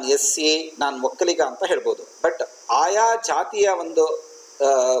ಮಾತನಾಡಬೇಕಾದ್ರೆ ನಾನು SC, ನಾನು ಒಕ್ಕಲಿಗ ಅಂತ ಹೇಳ್ಬೋದು. ಬಟ್ ಆಯಾ ಜಾತಿಯ ಒಂದು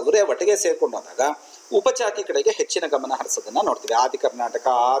ಅವರೇ ಒಟ್ಟಿಗೆ ಸೇರ್ಕೊಂಡಾಗ ಉಪಜಾತಿ ಕಡೆಗೆ ಹೆಚ್ಚಿನ ಗಮನ ಹರಿಸೋದನ್ನ ನೋಡ್ತೀವಿ. ಆದಿ ಕರ್ನಾಟಕ,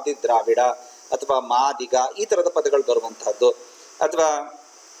 ಆದಿ ದ್ರಾವಿಡ ಅಥವಾ ಮಾದಿಗ ಈ ಥರದ ಪದಗಳು ಬರುವಂತಹದ್ದು, ಅಥವಾ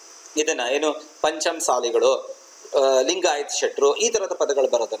ಇದನ್ನ ಏನು ಪಂಚಮಸಾಲಿಗಳು, ಲಿಂಗಾಯತ್ ಶೆಟ್ರು ಈ ಥರದ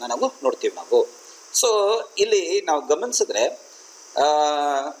ಪದಗಳು ಬರೋದನ್ನ ನಾವು ನೋಡ್ತೀವಿ ನಾವು. ಸೊ ಇಲ್ಲಿ ನಾವು ಗಮನಿಸಿದ್ರೆ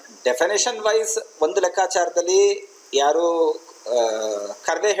ಡೆಫಿನೇಷನ್ ವೈಸ್ ಒಂದು ಲೆಕ್ಕಾಚಾರದಲ್ಲಿ ಯಾರು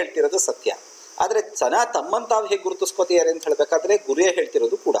ಕರ್ವೆ ಹೇಳ್ತಿರೋದು ಸತ್ಯ, ಆದರೆ ಜನ ತಮ್ಮನ್ನು ತಾವು ಹೇಗೆ ಗುರುತಿಸ್ಕೋತಿದ್ದಾರೆ ಅಂತ ಹೇಳಬೇಕಾದ್ರೆ ಗುರಿಯೇ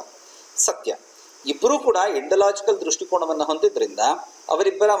ಹೇಳ್ತಿರೋದು ಕೂಡ ಸತ್ಯ. ಇಬ್ಬರೂ ಕೂಡ ಇಂಡಲಾಜಿಕಲ್ ದೃಷ್ಟಿಕೋನವನ್ನು ಹೊಂದಿದ್ರಿಂದ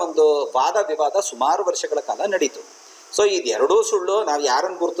ಅವರಿಬ್ಬರ ಒಂದು ವಾದ ವಿವಾದ ಸುಮಾರು ವರ್ಷಗಳ ಕಾಲ ನಡೀತು. ಸೊ ಇದೆರಡೂ ಸುಳ್ಳು, ನಾವು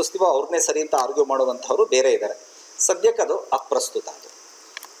ಯಾರನ್ನು ಗುರುತಿಸ್ತೀವೋ ಅವ್ರನ್ನೇ ಸರಿ ಅಂತ ಆರ್ಗ್ಯೂ ಮಾಡುವಂಥವ್ರು ಬೇರೆ ಇದ್ದಾರೆ. ಸದ್ಯಕ್ಕೆ ಅದು ಅಪ್ರಸ್ತುತ. ಅದು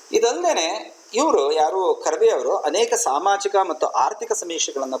ಇದಲ್ಲದೆ ಇವರು ಯಾರು ಕರ್ವೆಯವರು ಅನೇಕ ಸಾಮಾಜಿಕ ಮತ್ತು ಆರ್ಥಿಕ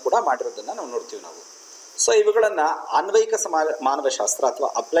ಸಮೀಕ್ಷೆಗಳನ್ನು ಕೂಡ ಮಾಡಿರೋದನ್ನು ನಾವು ನೋಡ್ತೀವಿ ನಾವು. ಸೊ ಇವುಗಳನ್ನು ಅನ್ವಯಿಕ ಮಾನವಶಾಸ್ತ್ರ ಅಥವಾ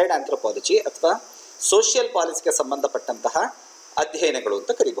ಅಪ್ಲೈಡ್ ಆಂಥ್ರೋಪಾಲಜಿ ಅಥವಾ ಸೋಷಿಯಲ್ ಪಾಲಿಸಿಗೆ ಸಂಬಂಧಪಟ್ಟಂತಹ ಅಧ್ಯಯನಗಳು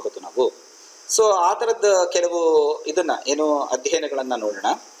ಅಂತ ಕರಿಬಹುದು ನಾವು. ಸೊ ಆ ಥರದ ಕೆಲವು ಇದನ್ನ ಏನು ಅಧ್ಯಯನಗಳನ್ನು ನೋಡೋಣ.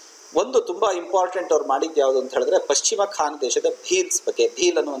 ಒಂದು ತುಂಬ ಇಂಪಾರ್ಟೆಂಟ್ ಅವ್ರು ಮಾಡಿದ್ದು ಯಾವುದು ಅಂತ ಹೇಳಿದ್ರೆ, ಪಶ್ಚಿಮ ಖಾನ್ ದೇಶದ ಭೀಲ್ಸ್ ಬಗ್ಗೆ,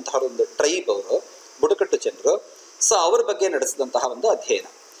 ಭೀಲ್ ಅನ್ನುವಂತಹ ಒಂದು ಟ್ರೈಬ್, ಅವರು ಬುಡಕಟ್ಟು ಜನರು. ಸೊ ಅವ್ರ ಬಗ್ಗೆ ನಡೆಸಿದಂತಹ ಒಂದು ಅಧ್ಯಯನ.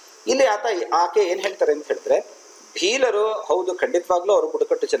 ಇಲ್ಲಿ ಆಕೆ ಏನು ಹೇಳ್ತಾರೆ ಅಂತ ಹೇಳಿದ್ರೆ, ಭೀಲರು ಹೌದು ಖಂಡಿತವಾಗ್ಲೂ ಅವರು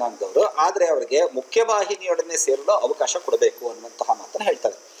ಬುಡಕಟ್ಟು ಜನಾಂಗದವರು, ಆದರೆ ಅವರಿಗೆ ಮುಖ್ಯವಾಹಿನಿಯೊಡನೆ ಸೇರಲು ಅವಕಾಶ ಕೊಡಬೇಕು ಅನ್ನುವಂತಹ ಮಾತನ್ನು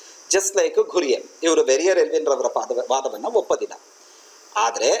ಹೇಳ್ತಾರೆ. ಜಸ್ಟ್ ಲೈಕ್ ಗುರಿಯೆ, ಇವರು ವೆರಿಯರ್ ಎಲ್ವಿನ್ ರವರ ವಾದವನ್ನು ಒಪ್ಪದಿಲ್ಲ.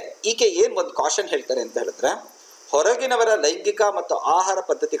 ಆದರೆ ಈಕೆ ಏನು ಒಂದು ಕಾಷನ್ ಹೇಳ್ತಾರೆ ಅಂತ ಹೇಳಿದ್ರೆ, ಹೊರಗಿನವರ ಲೈಂಗಿಕ ಮತ್ತು ಆಹಾರ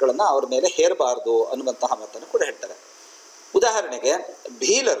ಪದ್ಧತಿಗಳನ್ನು ಅವ್ರ ಮೇಲೆ ಹೇರಬಾರದು ಅನ್ನುವಂತಹ ಮಾತನ್ನು ಕೂಡ ಹೇಳ್ತಾರೆ. ಉದಾಹರಣೆಗೆ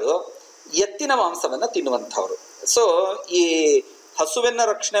ಭೀಲರು ಎತ್ತಿನ ಮಾಂಸವನ್ನು ತಿನ್ನುವಂಥವ್ರು. ಸೊ ಈ ಹಸುವನ್ನು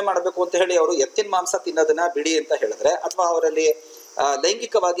ರಕ್ಷಣೆ ಮಾಡಬೇಕು ಅಂತ ಹೇಳಿ ಅವರು ಎತ್ತಿನ ಮಾಂಸ ತಿನ್ನೋದನ್ನ ಬಿಡಿ ಅಂತ ಹೇಳಿದ್ರೆ, ಅಥವಾ ಅವರಲ್ಲಿ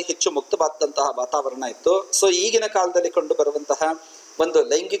ಲೈಂಗಿಕವಾಗಿ ಹೆಚ್ಚು ಮುಕ್ತವಾದಂತಹ ವಾತಾವರಣ ಇತ್ತು. ಸೊ ಈಗಿನ ಕಾಲದಲ್ಲಿ ಕಂಡು ಬರುವಂತಹ ಒಂದು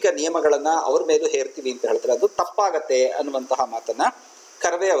ಲೈಂಗಿಕ ನಿಯಮಗಳನ್ನ ಅವ್ರ ಮೇಲೂ ಹೇರ್ತೀವಿ ಅಂತ ಹೇಳಿದ್ರೆ ಅದು ತಪ್ಪಾಗತ್ತೆ ಅನ್ನುವಂತಹ ಮಾತನ್ನ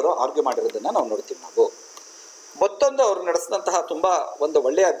ಕರ್ವೆ ಅವರು ಆರ್ಗ್ಯೂ ಮಾಡಿರೋದನ್ನ ನಾವು ನೋಡ್ತೀವಿ ನಾವು. ಮತ್ತೊಂದು ಅವರು ನಡೆಸಿದಂತಹ ತುಂಬಾ ಒಂದು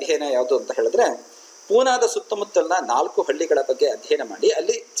ಒಳ್ಳೆಯ ಅಧ್ಯಯನ ಯಾವುದು ಅಂತ ಹೇಳಿದ್ರೆ, ಪೂನಾದ ಸುತ್ತಮುತ್ತಲಿನ 4 ಹಳ್ಳಿಗಳ ಬಗ್ಗೆ ಅಧ್ಯಯನ ಮಾಡಿ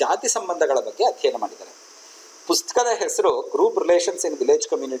ಅಲ್ಲಿ ಜಾತಿ ಸಂಬಂಧಗಳ ಬಗ್ಗೆ ಅಧ್ಯಯನ ಮಾಡಿದ್ದಾರೆ. ಪುಸ್ತಕದ ಹೆಸರು group relations in village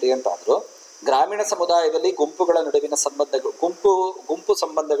community ಅಂತ ಆದರೂ, ಗ್ರಾಮೀಣ ಸಮುದಾಯದಲ್ಲಿ ಗುಂಪುಗಳ ನಡುವಿನ ಸಂಬಂಧಗಳು, ಗುಂಪು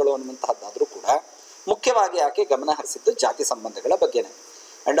ಸಂಬಂಧಗಳು ಅನ್ನುವಂತಹದ್ದಾದರೂ ಕೂಡ ಮುಖ್ಯವಾಗಿ ಆಕೆ ಗಮನ ಹರಿಸಿದ್ದು ಜಾತಿ ಸಂಬಂಧಗಳ ಬಗ್ಗೆನೇ.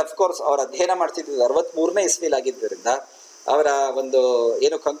 ಅಂಡ್ ಅಫ್ಕೋರ್ಸ್ ಅವರು ಅಧ್ಯಯನ ಮಾಡ್ತಿದ್ದು 63ನೇ ಇಸ್ವಿಲಾಗಿದ್ದರಿಂದ ಅವರ ಒಂದು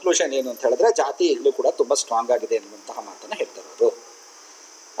ಏನು ಕನ್ಕ್ಲೂಷನ್ ಏನು ಅಂತ ಹೇಳಿದ್ರೆ, ಜಾತಿ ಈಗಲೂ ಕೂಡ ತುಂಬ ಸ್ಟ್ರಾಂಗ್ ಆಗಿದೆ ಅನ್ನುವಂತಹ ಮಾತನ್ನು ಹೇಳ್ತಾರೆ ಅವರು.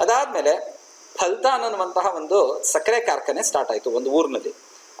 ಅದಾದಮೇಲೆ ಫಲ್ತಾನ್ ಅನ್ನುವಂತಹ ಒಂದು ಸಕ್ಕರೆ ಕಾರ್ಖಾನೆ ಸ್ಟಾರ್ಟ್ ಆಯಿತು ಒಂದು ಊರಿನಲ್ಲಿ.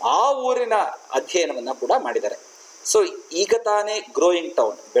 ಆ ಊರಿನ ಅಧ್ಯಯನವನ್ನು ಕೂಡ ಮಾಡಿದ್ದಾರೆ. ಸೊ ಈಗ ತಾನೇ ಗ್ರೋಯಿಂಗ್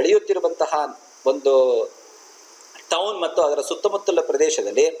ಟೌನ್, ಬೆಳೆಯುತ್ತಿರುವಂತಹ ಒಂದು ಟೌನ್ ಮತ್ತು ಅದರ ಸುತ್ತಮುತ್ತಲ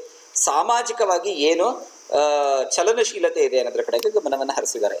ಪ್ರದೇಶದಲ್ಲಿ ಸಾಮಾಜಿಕವಾಗಿ ಏನು ಚಲನಶೀಲತೆ ಇದೆ ಅನ್ನೋದ್ರ ಕಡೆಗೆ ಗಮನವನ್ನು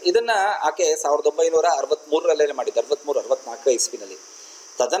ಹರಿಸಿದ್ದಾರೆ. ಇದನ್ನ ಆಕೆ 1963ರಲ್ಲೇ ಮಾಡಿದ್ದಾರೆ, 64 ಇಸ್ವಿನಲ್ಲಿ.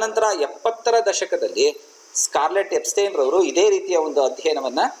 ತದನಂತರ 70ರ ದಶಕದಲ್ಲಿ ಸ್ಕಾರ್ಲೆಟ್ ಎಪ್ಸ್ಟೈನ್ ರವರು ಇದೇ ರೀತಿಯ ಒಂದು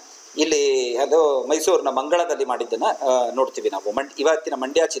ಅಧ್ಯಯನವನ್ನ ಇಲ್ಲಿ ಅದು ಮೈಸೂರಿನ ಮಂಗಳದಲ್ಲಿ ಮಾಡಿದ್ದನ್ನ ನೋಡ್ತೀವಿ ನಾವು. ಇವತ್ತಿನ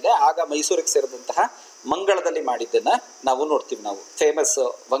ಮಂಡ್ಯ ಜಿಲ್ಲೆ ಆಗ ಮೈಸೂರಿಗೆ ಸೇರಿದಂತಹ ಮಂಗಳದಲ್ಲಿ ಮಾಡಿದ್ದನ್ನ ನಾವು ನೋಡ್ತೀವಿ. ನಾವು ಫೇಮಸ್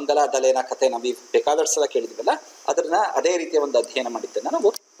ವಂಗಲ ದಲೇನ ಕಥೆ ನಾವು ಬೇಕಾದಷ್ಟು ಸಲ ಕೇಳಿದ್ವಲ್ಲ, ಅದನ್ನ ಅದೇ ರೀತಿಯ ಒಂದು ಅಧ್ಯಯನ ಮಾಡಿದ್ದನ್ನ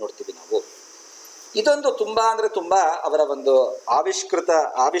ನಾವು ನೋಡ್ತೀವಿ ನಾವು. ಇದೊಂದು ತುಂಬಾ ಅಂದ್ರೆ ತುಂಬಾ ಅವರ ಒಂದು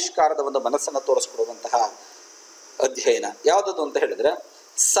ಆವಿಷ್ಕಾರದ ಒಂದು ಮನಸ್ಸನ್ನು ತೋರಿಸ್ಕೊಡುವಂತಹ ಅಧ್ಯಯನ. ಯಾವುದದು ಅಂತ ಹೇಳಿದ್ರೆ,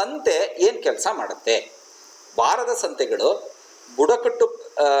 ಸಂತೆ ಏನ್ ಕೆಲಸ ಮಾಡುತ್ತೆ, ವಾರದ ಸಂತೆಗಳು ಬುಡಕಟ್ಟು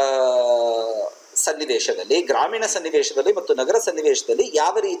ಸನ್ನಿವೇಶದಲ್ಲಿ, ಗ್ರಾಮೀಣ ಸನ್ನಿವೇಶದಲ್ಲಿ ಮತ್ತು ನಗರ ಸನ್ನಿವೇಶದಲ್ಲಿ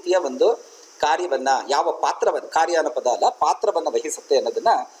ಯಾವ ರೀತಿಯ ಒಂದು ಕಾರ್ಯವನ್ನ, ಯಾವ ಪಾತ್ರವನ್ನು, ಕಾರ್ಯ ಅನ್ನೋ ಪದ ಅಲ್ಲ, ಪಾತ್ರವನ್ನ ವಹಿಸುತ್ತೆ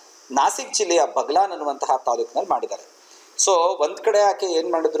ಅನ್ನೋದನ್ನ ನಾಸಿಕ್ ಜಿಲ್ಲೆಯ ಬಗ್ಲಾನ್ ಅನ್ನುವಂತಹ ತಾಲೂಕಿನಲ್ಲಿ ಮಾಡಿದ್ದಾರೆ. ಸೊ ಒಂದ್ ಕಡೆ ಆಕೆ ಏನ್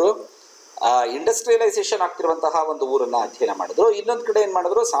ಮಾಡಿದ್ರು, ಇಂಡಸ್ಟ್ರಿಯಲೈಸೇಷನ್ ಆಗ್ತಿರುವಂತಹ ಒಂದು ಊರನ್ನ ಅಧ್ಯಯನ ಮಾಡಿದ್ರು. ಇನ್ನೊಂದು ಕಡೆ ಏನ್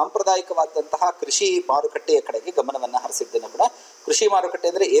ಮಾಡಿದ್ರು, ಸಾಂಪ್ರದಾಯಿಕವಾದಂತಹ ಕೃಷಿ ಮಾರುಕಟ್ಟೆಯ ಕಡೆಗೆ ಗಮನವನ್ನ ಹರಿಸಿದ್ದನ್ನು ಕೂಡ, ಕೃಷಿ ಮಾರುಕಟ್ಟೆ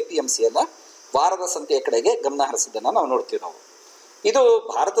ಅಂದ್ರೆ APMC ಅಲ್ಲ, ವಾರದ ಸಂತೆಯ ಕಡೆಗೆ ಗಮನ ಹರಿಸಿದ್ದನ್ನ ನಾವು ನೋಡ್ತೀವಿ ನಾವು. ಇದು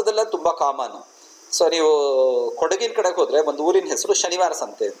ಭಾರತದಲ್ಲ ತುಂಬಾ ಕಾಮನ್. ಸೊ ನೀವು ಕೊಡಗಿನ ಕಡೆಗೆ ಹೋದ್ರೆ ಒಂದು ಊರಿನ ಹೆಸರು ಶನಿವಾರ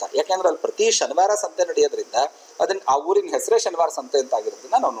ಸಂತೆ ಅಂತ, ಯಾಕೆಂದ್ರೆ ಅಲ್ಲಿ ಪ್ರತಿ ಶನಿವಾರ ಸಂತೆ ನಡೆಯೋದ್ರಿಂದ ಅದನ್ನ ಆ ಊರಿನ ಹೆಸರೇ ಶನಿವಾರ ಸಂತೆ ಅಂತ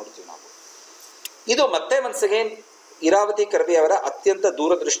ಆಗಿರೋದನ್ನ ನಾವು ನೋಡ್ತೀವಿ ನಾವು. ಇದು ಮತ್ತೆ ಒನ್ಸ್ ಅಗೇನ್ ಇರಾವತಿ ಕರ್ವೆ ಅವರ ಅತ್ಯಂತ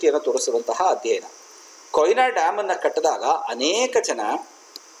ದೂರದೃಷ್ಟಿಯನ್ನು ತೋರಿಸುವಂತಹ ಅಧ್ಯಯನ. ಕೊಯ್ನಾ ಡ್ಯಾಮ್ ಅನ್ನ ಕಟ್ಟಿದಾಗ ಅನೇಕ ಜನ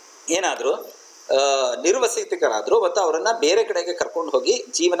ಏನಾದ್ರು ನಿರ್ವಸಿತರಾದ್ರು ಮತ್ತು ಅವರನ್ನ ಬೇರೆ ಕಡೆಗೆ ಕರ್ಕೊಂಡು ಹೋಗಿ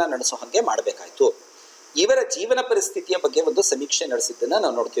ಜೀವನ ನಡೆಸೋ ಹಾಗೆ ಮಾಡಬೇಕಾಯ್ತು. ಇವರ ಜೀವನ ಪರಿಸ್ಥಿತಿಯ ಬಗ್ಗೆ ಒಂದು ಸಮೀಕ್ಷೆ ನಡೆಸಿದ್ದನ್ನ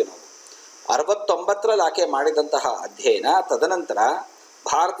ನಾವು ನೋಡ್ತೀವಿ ನಾವು. 69ರಲ್ಲಿ ಆಕೆ ಮಾಡಿದಂತಹ ಅಧ್ಯಯನ. ತದನಂತರ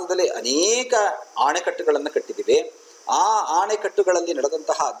ಭಾರತದಲ್ಲಿ ಅನೇಕ ಆಣೆಕಟ್ಟುಗಳನ್ನು ಕಟ್ಟಿದ್ದೀವಿ. ಆ ಆಣೆಕಟ್ಟುಗಳಲ್ಲಿ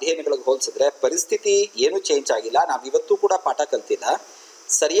ನಡೆದಂತಹ ಅಧ್ಯಯನಗಳಿಗೆ ಹೋಲಿಸಿದ್ರೆ ಪರಿಸ್ಥಿತಿ ಏನು ಚೇಂಜ್ ಆಗಿಲ್ಲ. ನಾವಿವತ್ತೂ ಕೂಡ ಪಾಠ ಕಲ್ತಿಲ್ಲ.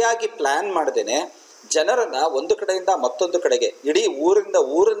 ಸರಿಯಾಗಿ ಪ್ಲಾನ್ ಮಾಡದೇನೆ ಜನರನ್ನ ಒಂದು ಕಡೆಯಿಂದ ಮತ್ತೊಂದು ಕಡೆಗೆ, ಇಡೀ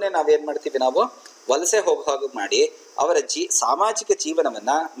ಊರನ್ನೇ ನಾವೇನ್ ಮಾಡ್ತೀವಿ, ನಾವು ವಲಸೆ ಹೋಗೋ ಹಾಗೆ ಮಾಡಿ ಅವರ ಸಾಮಾಜಿಕ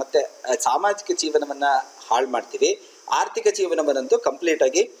ಜೀವನವನ್ನ ಹಾಳು ಮಾಡ್ತೀವಿ, ಆರ್ಥಿಕ ಜೀವನವನ್ನಂತೂ ಕಂಪ್ಲೀಟ್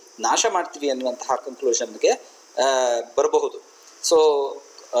ಆಗಿ ನಾಶ ಮಾಡ್ತೀವಿ ಅನ್ನುವಂತಹ ಕನ್ಕ್ಲೂಷನ್ಗೆ ಬರಬಹುದು. ಸೊ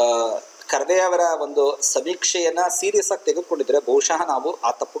ಕರ್ವೆ ಅವರ ಒಂದು ಸಮೀಕ್ಷೆಯನ್ನ ಸೀರಿಯಸ್ ಆಗಿ ತೆಗೆದುಕೊಂಡಿದ್ರೆ ಬಹುಶಃ ನಾವು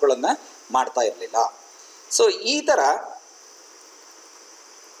ಆ ತಪ್ಪುಗಳನ್ನ ಮಾಡ್ತಾ ಇರಲಿಲ್ಲ. ಸೊ ಈ ತರ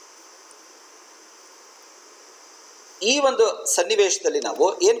ಈ ಒಂದು ಸನ್ನಿವೇಶದಲ್ಲಿ ನಾವು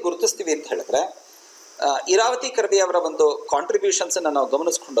ಏನ್ ಗುರುತಿಸ್ತೀವಿ ಅಂತ ಹೇಳಿದ್ರೆ, ಇರಾವತಿ ಕರ್ವೆ ಅವರ ಒಂದು ಕಾಂಟ್ರಿಬ್ಯೂಷನ್ಸ್ ಅನ್ನ ನಾವು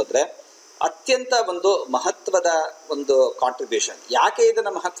ಗಮನಿಸ್ಕೊಂಡೋದ್ರೆ ಅತ್ಯಂತ ಒಂದು ಮಹತ್ವದ ಒಂದು ಕಾಂಟ್ರಿಬ್ಯೂಷನ್. ಯಾಕೆ ಇದನ್ನ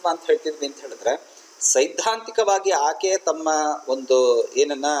ಮಹತ್ವ ಅಂತ ಹೇಳ್ತಿದ್ವಿ ಅಂತ ಹೇಳಿದ್ರೆ, ಸೈದ್ಧಾಂತಿಕವಾಗಿ ಆಕೆ ತಮ್ಮ ಒಂದು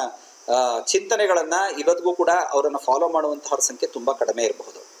ಏನನ್ನ ಚಿಂತನೆಗಳನ್ನ ಇವತ್ತಿಗೂ ಕೂಡ ಅವರನ್ನ ಫಾಲೋ ಮಾಡುವಂತಹವ್ರ ಸಂಖ್ಯೆ ತುಂಬಾ ಕಡಿಮೆ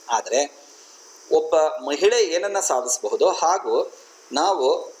ಇರಬಹುದು. ಆದರೆ ಒಬ್ಬ ಮಹಿಳೆ ಏನನ್ನ ಸಾಧಿಸಬಹುದು, ಹಾಗೂ ನಾವು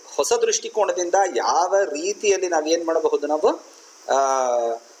ಹೊಸ ದೃಷ್ಟಿಕೋನದಿಂದ ಯಾವ ರೀತಿಯಲ್ಲಿ ನಾವೇನ್ ಮಾಡಬಹುದು, ನಾವು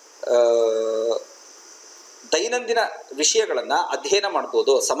ದೈನಂದಿನ ವಿಷಯಗಳನ್ನ ಅಧ್ಯಯನ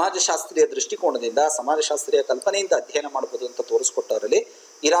ಮಾಡ್ಬೋದು, ಸಮಾಜಶಾಸ್ತ್ರೀಯ ದೃಷ್ಟಿಕೋನದಿಂದ, ಸಮಾಜಶಾಸ್ತ್ರೀಯ ಕಲ್ಪನೆಯಿಂದ ಅಧ್ಯಯನ ಮಾಡ್ಬೋದು ಅಂತ ತೋರಿಸ್ಕೊಟ್ಟವರಲ್ಲಿ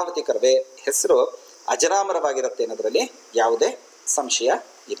ಇರಾವತಿ ಕರ್ವೆ ಹೆಸರು ಅಜರಾಮರವಾಗಿರುತ್ತೆ ಅನ್ನೋದ್ರಲ್ಲಿ ಯಾವುದೇ ಸಂಶಯ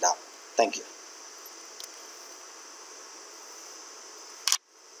ಇಲ್ಲ. Thank you.